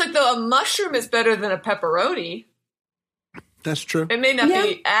it feels like though a mushroom is better than a pepperoni. That's true. It may not Yeah.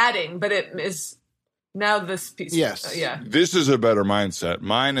 be adding, but it is now this piece. Yes. Yeah. This is a better mindset.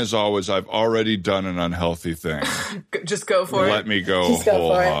 Mine is always I've already done an unhealthy thing. Just go for Let it. me go Just go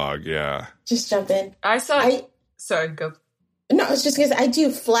whole for it. hog. Yeah. Just jump in. I saw. Sorry, go. No, I was just because I do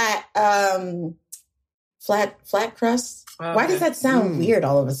flat crust. Why does that sound weird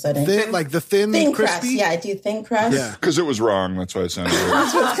all of a sudden? Thin, like the thin Thin crispy? crust. Yeah, I do thin crust. Yeah. Because it was wrong. That's why it sounded weird.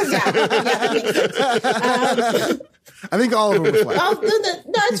 Yeah, that makes sense. I think all of them were flat. Oh,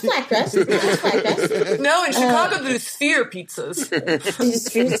 no, it's flat crust. No, it's flat crust. No, in Chicago there's sphere pizzas.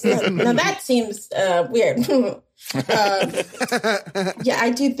 Now that seems weird. Yeah, I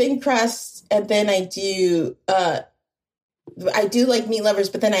do thin crust, and then I do I do like meat lovers,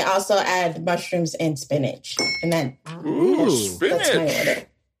 but then I also add mushrooms and spinach, and then Ooh, that's my spinach. order.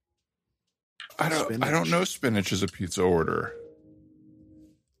 I don't know spinach is a pizza order.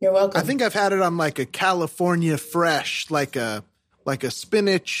 You're welcome. I think I've had it on like a California fresh, like a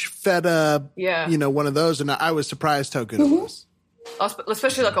spinach feta, Yeah. one of those, and I was surprised how good it was.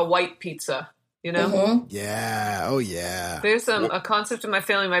 Especially like a white pizza, Mhm. Yeah. Oh yeah. There's a concept in my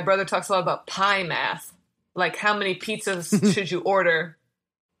family. My brother talks a lot about pie math. Like how many pizzas should you order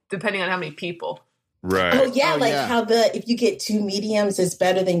depending on how many people. Right. Oh yeah, Oh, like yeah. how if you get 2 mediums, it's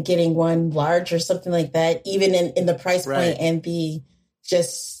better than getting 1 large or something like that. Even in the price Right. point and the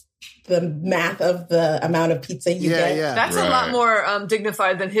math of the amount of pizza you get. Yeah. That's a lot more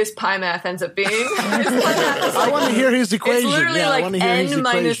dignified than his pie math ends up being. His pie math is I want to hear his equation. It's literally I like want to hear his n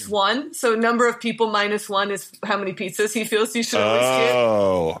minus equation. 1. So number of people minus 1 is how many pizzas he feels you should always get.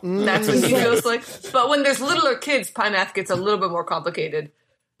 Oh. That's what he feels like. But when there's littler kids, pie math gets a little bit more complicated.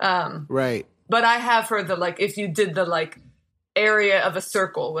 Right. But I have heard that like if you did the like area of a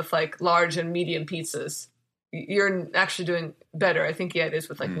circle with like large and medium pizzas, you're actually doing better. I think it is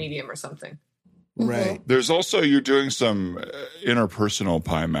with like medium or something. Right. There's also, you're doing some interpersonal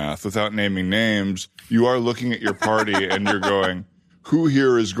pie math without naming names. You are looking at your party and you're going, who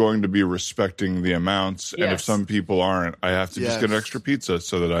here is going to be respecting the amounts? And if Yes. some people aren't, I have to just get an Yes. extra pizza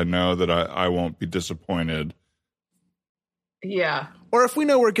so that I know that I won't be disappointed. Yeah. Or if we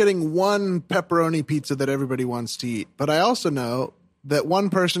know we're getting 1 pepperoni pizza that everybody wants to eat, but I also know that one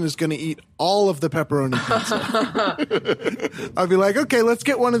person is going to eat all of the pepperoni pizza. I'll be like, okay, let's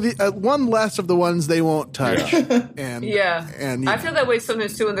get one less of the ones they won't touch. And And I feel that way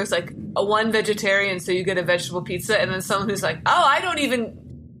sometimes too when there's like a 1 vegetarian, so you get a vegetable pizza, and then someone who's like, oh,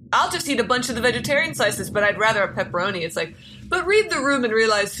 I'll just eat a bunch of the vegetarian slices, but I'd rather a pepperoni. It's like, but read the room and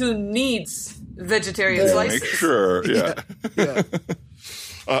realize who needs vegetarian slices. Make sure. Yeah. Yeah.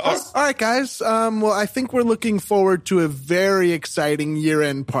 All right, guys. Well, I think we're looking forward to a very exciting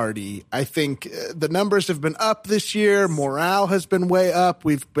year-end party. I think the numbers have been up this year. Morale has been way up.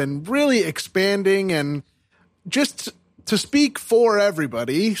 We've been really expanding. And just to speak for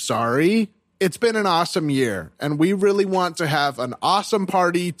everybody, sorry, it's been an awesome year. And we really want to have an awesome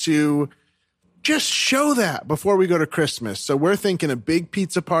party to just show that before we go to Christmas. So we're thinking a big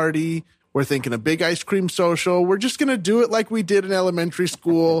pizza party. We're thinking a big ice cream social. We're just going to do it like we did in elementary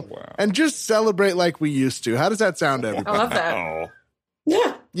school and just celebrate like we used to. How does that sound, I everybody? love that. Oh.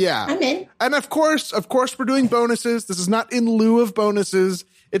 Yeah. Yeah. I'm in. And of course, we're doing bonuses. This is not in lieu of bonuses.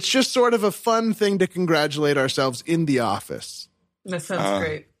 It's just sort of a fun thing to congratulate ourselves in the office. That sounds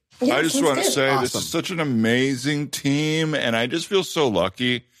great. Yeah, I just sounds want to good. say this Awesome. is such an amazing team, and I just feel so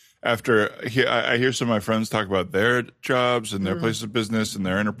lucky after I hear some of my friends talk about their jobs and their places of business and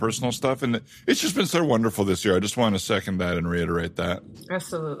their interpersonal stuff, and it's just been so wonderful this year. I just want to second that and reiterate that.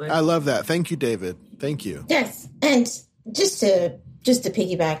 Absolutely. I love that. Thank you, David. Thank you. Yes, and just to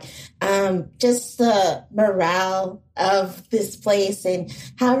piggyback, just the morale of this place and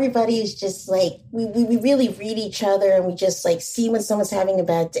how everybody is just like we really read each other and we just like see when someone's having a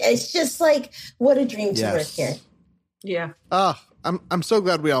bad day. It's just like what a dream to work here. Yeah. I'm so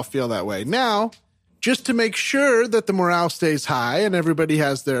glad we all feel that way. Now, just to make sure that the morale stays high and everybody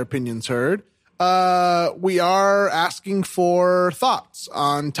has their opinions heard, we are asking for thoughts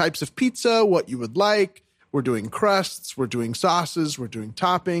on types of pizza, what you would like. We're doing crusts, we're doing sauces, we're doing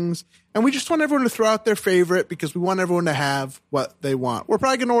toppings, and we just want everyone to throw out their favorite because we want everyone to have what they want. We're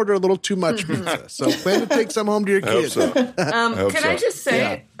probably going to order a little too much pizza, so plan to take some home to your I hope kids. so. Can I just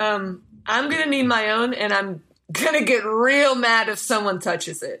say, I'm going to need my own, and I'm going to get real mad if someone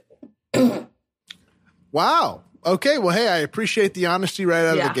touches it. Wow. Okay, well, hey, I appreciate the honesty right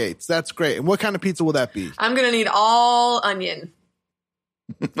out of the gates. That's great. And what kind of pizza will that be? I'm going to need all onion.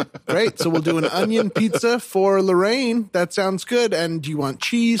 Great. So we'll do an onion pizza for Lorraine. That sounds good. And do you want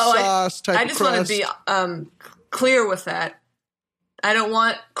cheese sauce type I of just crust? want to be clear with that. I don't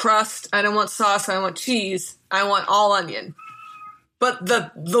want crust. I don't want sauce. I don't want cheese. I want all onion. But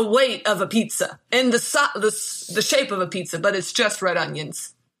the weight of a pizza and the shape of a pizza, but it's just red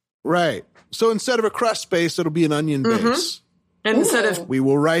onions. Right. So instead of a crust base, it'll be an onion base. And instead of We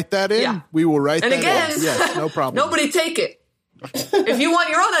will write that in. Yeah. We will write and that again, in. Yes, no problem. nobody take it. If you want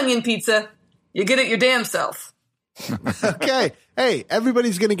your own onion pizza, you get it your damn self. Okay. Hey,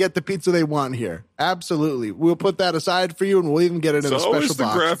 everybody's going to get the pizza they want here. Absolutely. We'll put that aside for you, and we'll even get it in a It's special always the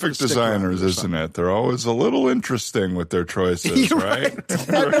box. graphic to stick around designers, or isn't something. it? They're always a little interesting with their choices, You're right? I've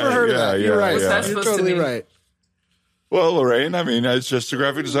never heard of that. You're right. What's that You're supposed to totally mean? right. Well, Lorraine, I mean, as just the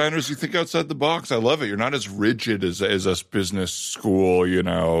graphic designers, you think outside the box. I love it. You're not as rigid as us business school,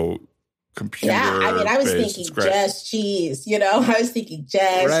 computer. Yeah, I mean, I was based. thinking just cheese. You know, I was thinking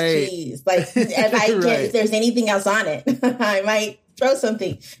just Right. cheese. Like, if there's anything else on it, I might throw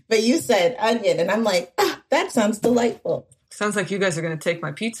something. But you said onion, and I'm like, that sounds delightful. Sounds like you guys are going to take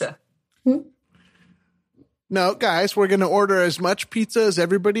my pizza. No, guys, we're going to order as much pizza as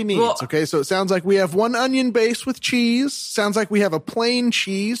everybody needs. Well- Okay, so it sounds like we have one onion base with cheese. Sounds like we have a plain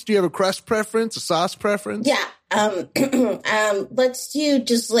cheese. Do you have a crust preference, a sauce preference? Yeah. Let's do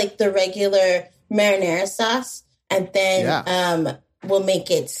just like the regular marinara sauce, and then we'll make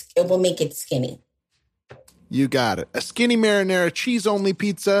it skinny. You got it. A skinny marinara cheese only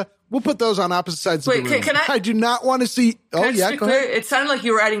pizza. We'll put those on opposite sides Wait, of the room. can I- do not want to see. Oh, Can I just yeah, be go clear? ahead. It sounded like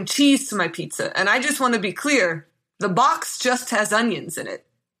you were adding cheese to my pizza, and I just want to be clear. The box just has onions in it.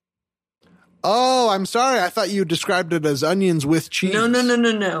 Oh, I'm sorry. I thought you described it as onions with cheese.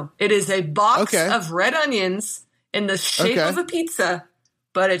 No. It is a box Okay. of red onions in the shape Okay. of a pizza,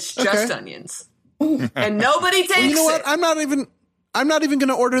 but it's just Okay. onions. And nobody takes Well, you know what? it. I'm not even going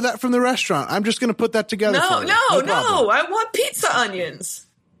to order that from the restaurant. I'm just going to put that together No, for you. no. problem. I want pizza onions.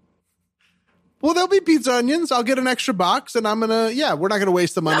 Well, there'll be pizza onions. I'll get an extra box, and I'm going to, we're not going to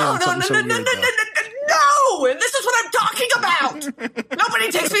waste the money No. on something so weird. though. No, and this is what I'm talking about.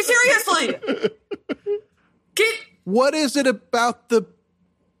 Nobody takes me seriously. What is it about the...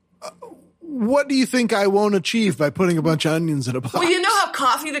 what do you think I won't achieve by putting a bunch of onions in a box? Well, you know how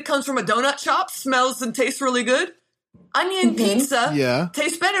coffee that comes from a donut shop smells and tastes really good? Onion pizza Yeah.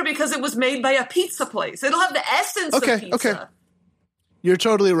 tastes better because it was made by a pizza place. It'll have the essence of pizza. Okay. You're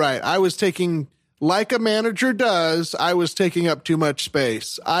totally right. I was taking, like a manager does, I was taking up too much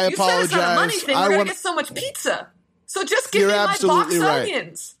space. I You said apologize. it's not a money thing. We're going to get so much pizza. So just give me my box of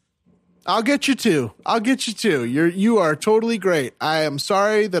onions. I'll get you two. You are totally great. I am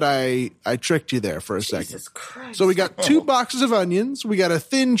sorry that I tricked you there for a second. Jesus Christ. So we got 2 boxes of onions. We got a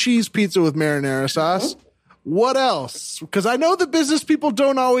thin cheese pizza with marinara sauce. What else? Because I know the business people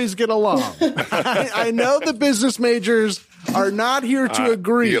don't always get along. I know the business majors are not here to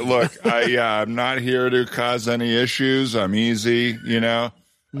agree. I'm not here to cause any issues. I'm easy, you know.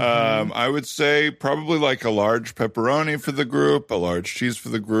 I would say probably like a large pepperoni for the group, a large cheese for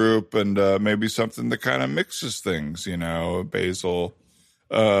the group, and maybe something that kind of mixes things, you know, basil,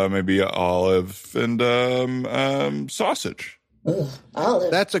 maybe olive, and sausage. Olive.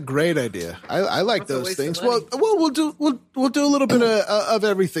 That's a great idea. I like That's a those waste of things. money. Well, we'll do a little bit of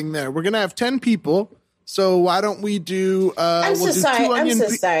everything there. We're gonna have 10 people, so why don't we do? I'm so sorry.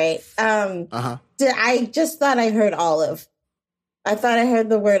 I just thought I heard olive. I thought I heard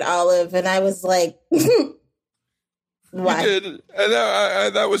the word olive, and I was like, "Why?" You did. And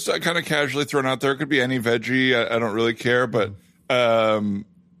that was kind of casually thrown out there. It could be any veggie. I don't really care, but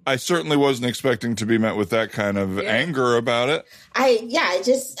I certainly wasn't expecting to be met with that kind of anger about it.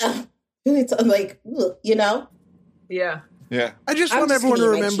 It's like, you know. Yeah. Yeah. I just I'm want just everyone to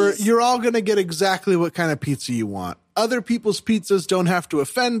gonna eat my remember cheese. you're all going to get exactly what kind of pizza you want. Other people's pizzas don't have to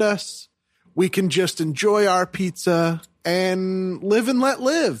offend us. We can just enjoy our pizza and live and let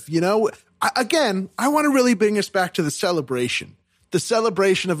live. You know, I want to really bring us back to the celebration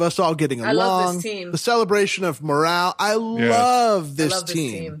of us all getting along. I love this team. The celebration of morale. I love this love this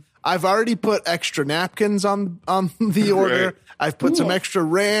team. team. I've already put extra napkins on the order. Right. I've put some extra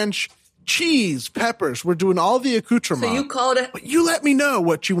ranch, cheese, peppers. We're doing all the accoutrements. So you called it. But you let me know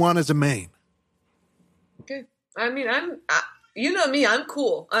what you want as a main. Okay. I mean, you know me. I'm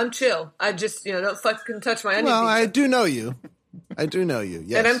cool. I'm chill. I just, don't fucking touch my onion Well, I pizza. do know you.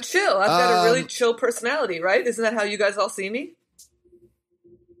 Yes. And I'm chill. I've got a really chill personality, right? Isn't that how you guys all see me?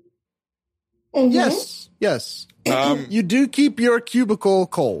 Yes. You do keep your cubicle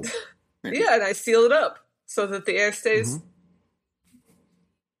cold. Yeah, and I seal it up so that the air stays.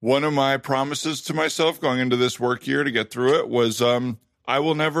 One of my promises to myself going into this work year to get through it was I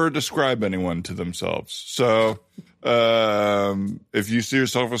will never describe anyone to themselves. So if you see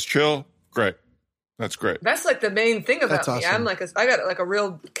yourself as chill, great. That's great. That's like the main thing about That's me. awesome. I got like a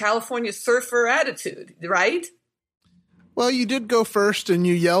real California surfer attitude, right? Well, you did go first and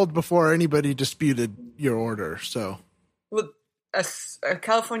you yelled before anybody disputed your order. So Well, a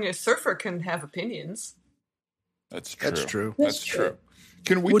California surfer can have opinions. That's true. That's true. That's true.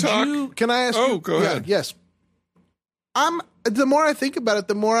 Can we Would talk? can I ask you? Go ahead. Yes. The more I think about it,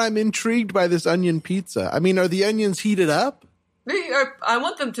 the more I'm intrigued by this onion pizza. I mean, are the onions heated up? I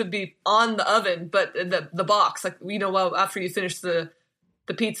want them to be on the oven, but the box, like, well, after you finish the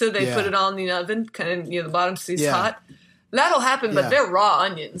pizza, they put it on the oven, kind of, the bottom stays hot. That'll happen, but they're raw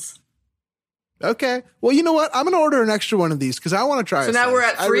onions. Okay. Well, you know what? I'm going to order an extra one of these because I want to try. So now we're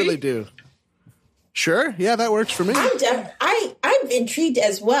at 3? I really do. Sure. Yeah, that works for me. I'm intrigued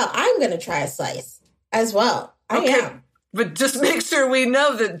as well. I'm going to try a slice as well. I am. But just make sure we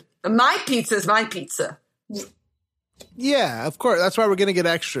know that my pizza is my pizza. Yeah, of course. That's why we're going to get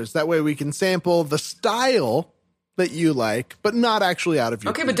extras. That way we can sample the style that you like, but not actually out of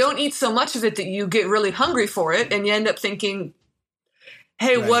your Okay, pizza. but don't eat so much of it that you get really hungry for it and you end up thinking,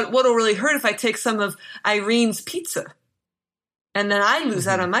 hey, Right. what'll really hurt if I take some of Irene's pizza? And then I lose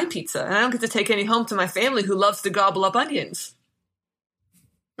out on my pizza, and I don't get to take any home to my family who loves to gobble up onions.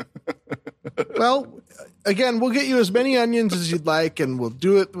 Well, again, we'll get you as many onions as you'd like, and we'll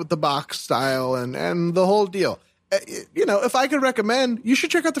do it with the box style and the whole deal. You know, if I could recommend, you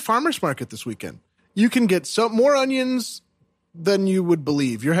should check out the farmer's market this weekend. You can get more onions than you would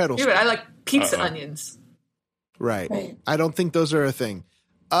believe. Your head will Yeah, spin. but I like pizza onions. Right. I don't think those are a thing.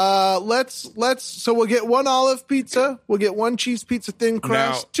 So we'll get one olive pizza. We'll get one cheese pizza thin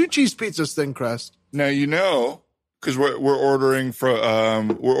crust, Now- 2 cheese pizzas thin crust. Now you know, because we're ordering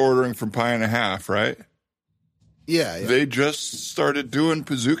from Pie and a Half, right? Yeah. They just started doing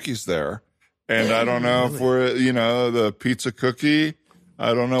Pizookies there, and I don't know if we're the pizza cookie.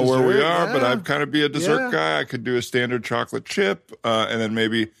 I don't know where we Dessert, are, but yeah. I'd kind of be a dessert Yeah. guy. I could do a standard chocolate chip, and then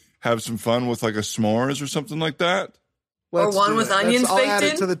maybe have some fun with like a s'mores or something like that. Let's one do with it. onions I'll add baked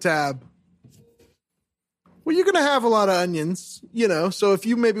it in? to the tab. Well, you're going to have a lot of onions, so if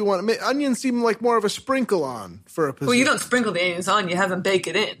you maybe want to, onions seem like more of a sprinkle on for a pizza. Well, you don't sprinkle the onions on, you have them bake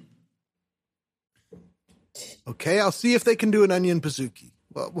it in. Okay, I'll see if they can do an onion pizookie.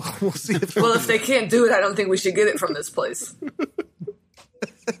 Well, we'll see if Well, if they can't do it, I don't think we should get it from this place.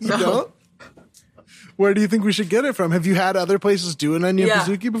 you don't. Where do you think we should get it from? Have you had other places do an onion Yeah.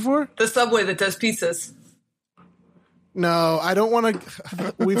 pizookie before? The Subway that does pizzas. No, I don't want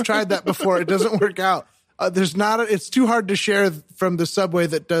to. We've tried that before. It doesn't work out. It's too hard to share from the Subway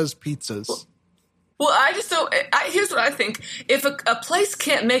that does pizzas. Well, I just don't. Here's what I think: if a place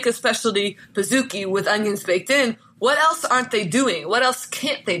can't make a specialty pizookie with onions baked in, what else aren't they doing? What else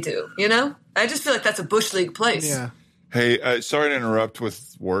can't they do? I just feel like that's a bush league place. Yeah. Hey, sorry to interrupt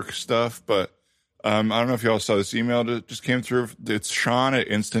with work stuff, but I don't know if y'all saw this email that just came through. It's Sean at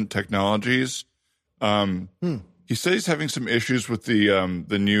Instant Technologies. He said he's having some issues with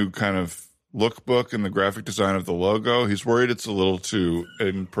the new kind of lookbook and the graphic design of the logo. He's worried it's a little too,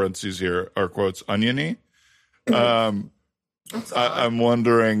 in parentheses here, or quotes, oniony. I'm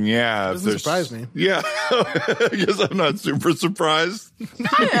wondering, Doesn't surprise me. Yeah, I guess I'm not super surprised.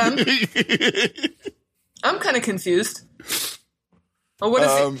 I am. I'm kind of confused. Or what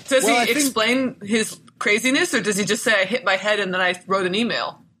does he? Does well, I he think- explain his craziness, or does he just say I hit my head and then I wrote an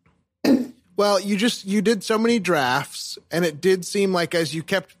email? Well, you did so many drafts, and it did seem like as you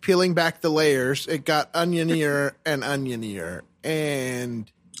kept peeling back the layers, it got onionier and onionier.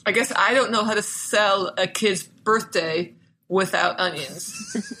 And I guess I don't know how to sell a kid's birthday without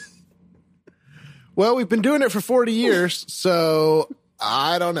onions. well, we've been doing it for 40 years, so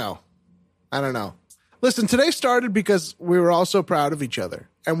I don't know. Listen, today started because we were all so proud of each other,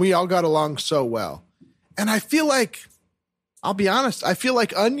 and we all got along so well. And I feel like, I'll be honest, I feel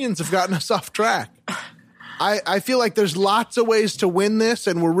like onions have gotten us off track. I feel like there's lots of ways to win this,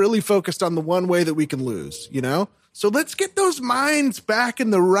 and we're really focused on the one way that we can lose, So let's get those minds back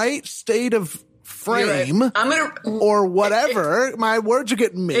in the right state of frame, I'm gonna. or whatever. My words are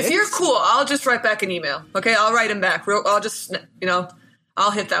getting mixed. If you're cool, I'll just write back an email. Okay, I'll write him back. I'll just,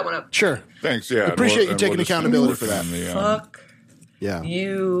 I'll hit that one up. Sure. Thanks, yeah. Appreciate you and taking just accountability for that. on the, Fuck Yeah.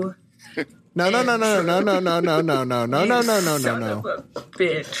 you. No. Son of a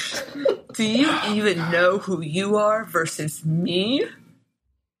bitch. Do you even know who you are versus me?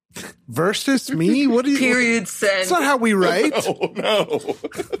 Versus me? What do you? Period. Send. That's not how we write. Oh, no.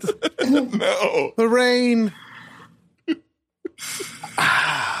 No. Lorraine. If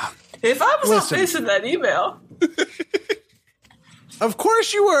I was Listen. off base in that email, Of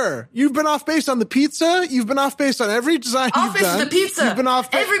course you were. You've been off base on the pizza. You've been off base on every design off you've base done. with the pizza. You've been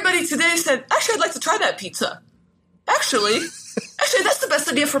off base. Everybody today said, actually, I'd like to try that pizza. Actually, that's the best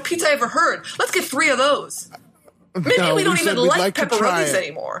idea for pizza I ever heard. Let's get 3 of those. Maybe No, we don't said even we'd like to try pepperonis it.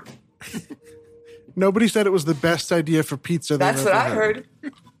 anymore. Nobody said it was the best idea for pizza. they've That's what ever I had. heard.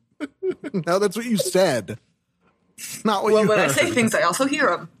 No, that's what you said. Not what Well, you when heard. I say things, I also hear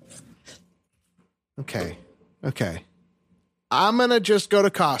them. Okay. I'm going to just go to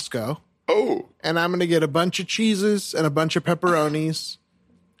Costco, Oh, and I'm going to get a bunch of cheeses and a bunch of pepperonis.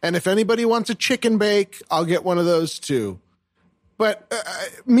 And if anybody wants a chicken bake, I'll get one of those too. But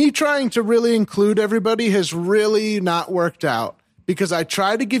me trying to really include everybody has really not worked out, because I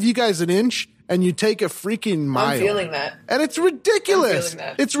tried to give you guys an inch and you take a freaking mile. I'm feeling that. And it's ridiculous. I'm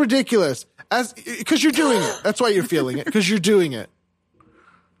feeling that. It's ridiculous. Because you're doing it. That's why you're feeling it, because you're doing it.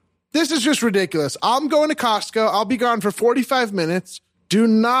 This is just ridiculous. I'm going to Costco. I'll be gone for 45 minutes. Do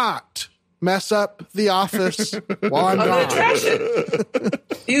not mess up the office while I'm I'm gone. gonna trash it.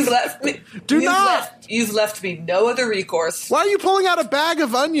 You've left me. You've left me no other recourse. Why are you pulling out a bag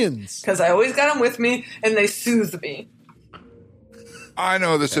of onions? Because I always got them with me, and they soothe me. I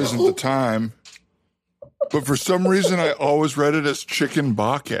know this isn't the time, but for some reason I always read it as chicken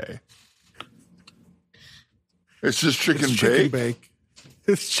bake. It's just chicken bake.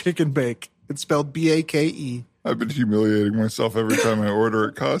 It's chicken bake. It's spelled B-A-K-E. I've been humiliating myself every time I order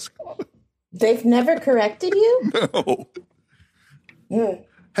at Costco. They've never corrected you? No.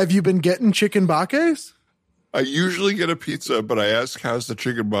 Have you been getting chicken bakes? I usually get a pizza, but I ask, how's the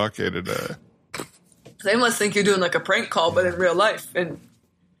chicken bake today? They must think you're doing like a prank call, but in real life and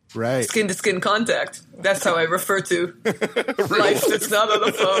Right. skin to skin contact. That's how I refer to life that's not on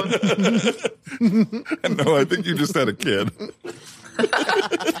the phone. No, I think you just had a kid.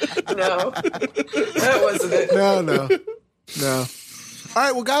 No, that wasn't it. No. All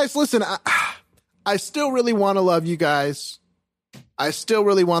right, well, guys, listen, I still really want to love you guys. I still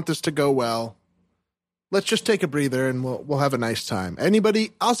really want this to go well. Let's just take a breather and we'll have a nice time.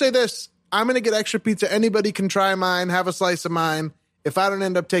 Anybody, I'll say this, I'm going to get extra pizza. Anybody can try mine, have a slice of mine. If I don't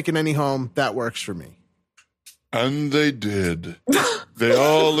end up taking any home, that works for me. And they did. They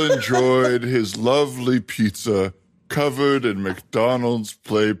all enjoyed his lovely pizza covered in McDonald's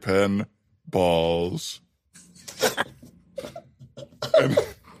playpen balls. And,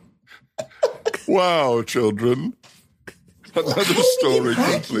 wow, children. Another story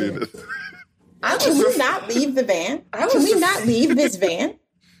completed. Can we not leave the van? Can we not leave this van?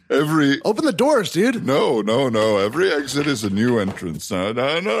 Open the doors, dude. No. Every exit is a new entrance. No.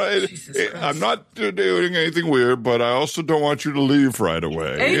 I'm not doing anything weird, but I also don't want you to leave right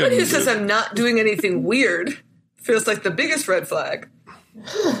away. Anybody who says I'm not doing anything weird feels like the biggest red flag.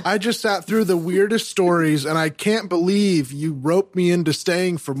 I just sat through the weirdest stories, and I can't believe you roped me into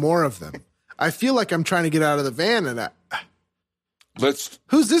staying for more of them. I feel like I'm trying to get out of the van, and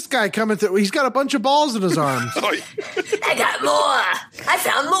who's this guy coming through? He's got a bunch of balls in his arms. I got more. I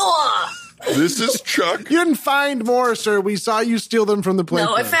found more. This is Chuck. You didn't find more, sir. We saw you steal them from the playpen.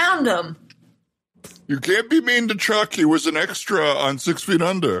 No, I found them. You can't be mean to Chuck. He was an extra on 6 Feet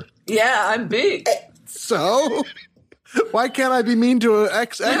Under. Yeah, I'm big. So? Why can't I be mean to an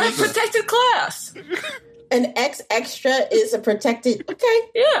ex I'm a extra? protected class. An ex extra is a protected. Okay.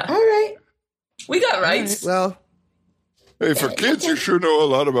 Yeah. All right. We got rights. Well, Hey, for kids, you sure know a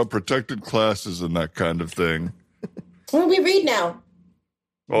lot about protected classes and that kind of thing. What do we read now?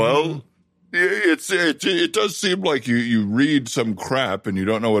 Well, it does seem like you read some crap and you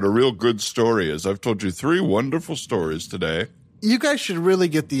don't know what a real good story is. I've told you 3 wonderful stories today. you guys should really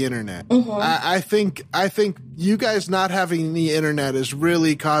get the internet. I think you guys not having the internet is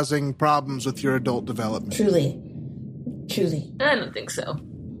really causing problems with your adult development. Truly. I don't think so.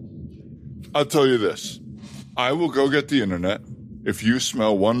 I'll tell you this. I will go get the internet if you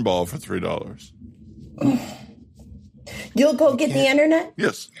smell one ball for $3. You'll go get the internet?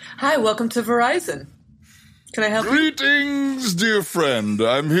 Yes. Hi, welcome to Verizon. Can I help you? Greetings, dear friend.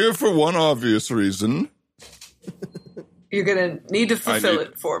 I'm here for one obvious reason. You're going to need to fulfill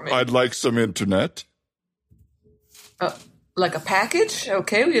it for me. I'd like some internet. Like a package?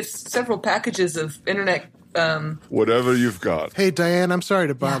 Okay, we have several packages of internet. Whatever you've got. Hey, Diane, I'm sorry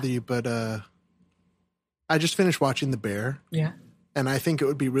to bother you, but I just finished watching The Bear, Yeah. and I think it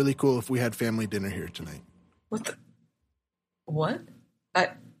would be really cool if we had family dinner here tonight. What?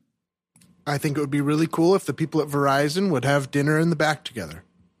 I think it would be really cool if the people at Verizon would have dinner in the back together.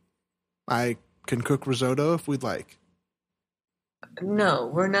 I can cook risotto if we'd like. No,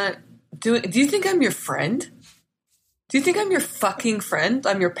 we're not doing. Do you think I'm your friend? Do you think I'm your fucking friend?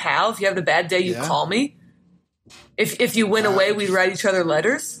 I'm your pal. If you have a bad day, you call me. If you went away, we'd write each other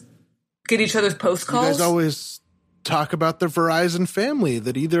letters, get each other's post calls. You guys always talk about the Verizon family,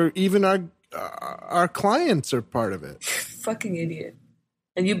 that even our clients are part of it. Fucking idiot.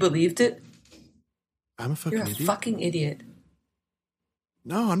 And you believed it? I'm a fucking You're a idiot. fucking idiot.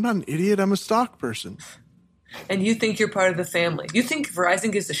 No, I'm not an idiot. I'm a stock person. And you think you're part of the family. You think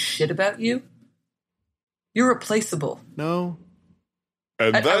Verizon gives a shit about you? You're replaceable. No.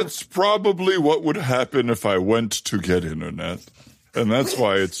 And that's probably what would happen if I went to get internet. And that's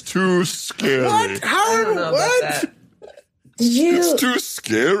why it's too scary. What? How? I don't know what? about that. It's too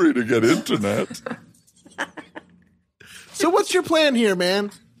scary to get internet. So what's your plan here,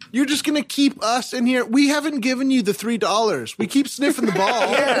 man? You're just going to keep us in here. We haven't given you the $3. We keep sniffing the ball.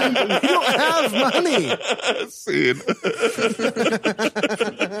 We don't have money. Scene.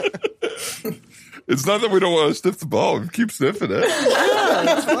 It's not that we don't want to sniff the ball. We keep sniffing it.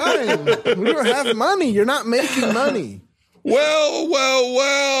 Yeah, it's fine. We don't have money. You're not making money.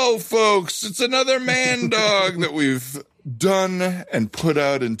 Well, folks. It's another Man Dog that we've done and put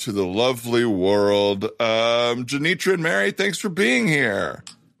out into the lovely world. Janitra and Mary, thanks for being here.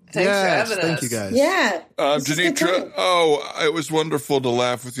 Thanks for having us. Thank you, guys. Yeah. Janitra, it was wonderful to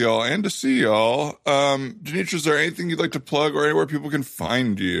laugh with y'all and to see y'all. Janitra, is there anything you'd like to plug or anywhere people can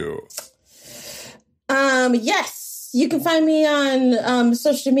find you? Yes. You can find me on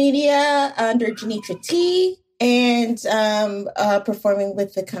social media under Janitra T and performing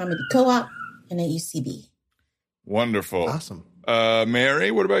with the Comedy Co-op and at UCB. Wonderful. Awesome.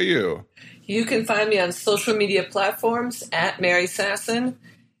 Mary, what about you? You can find me on social media platforms at Mary Sasson.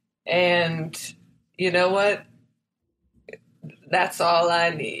 And you know what? That's all I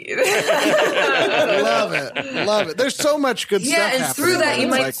need. Love it. There's so much good stuff happening. Yeah, and through that you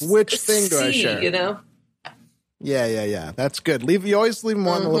might like, which thing do I share? You know? Yeah. That's good. You always leave them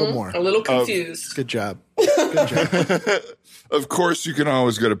wanting a little more. A little confused. Good job. Of course, you can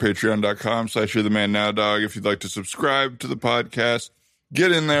always go to patreon.com/you'rthemannowdog if you'd like to subscribe to the podcast.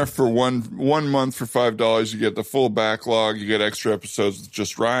 Get in there for one month for $5. You get the full backlog. You get extra episodes with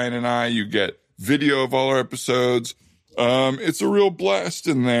just Ryan and I. You get video of all our episodes. It's a real blast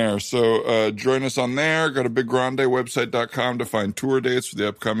in there. So join us on there. Go to BigGrandeWebsite.com to find tour dates for the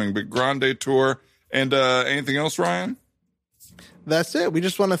upcoming Big Grande tour. And anything else, Ryan? That's it. We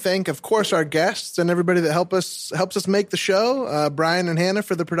just want to thank, of course, our guests and everybody that helps us make the show. Brian and Hannah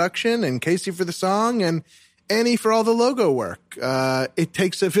for the production, and Casey for the song, and Annie for all the logo work. It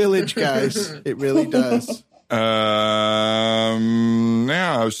takes a village, guys. It really does. I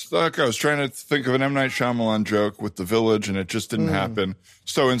was stuck. I was trying to think of an M. Night Shyamalan joke with the village, and it just didn't happen.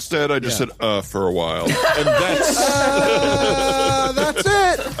 So instead, I just said for a while. And that's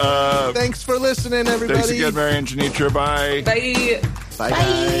it. Thanks for listening, everybody. Thanks again, Mary and Janitra. Bye. Bye.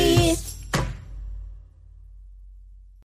 Bye.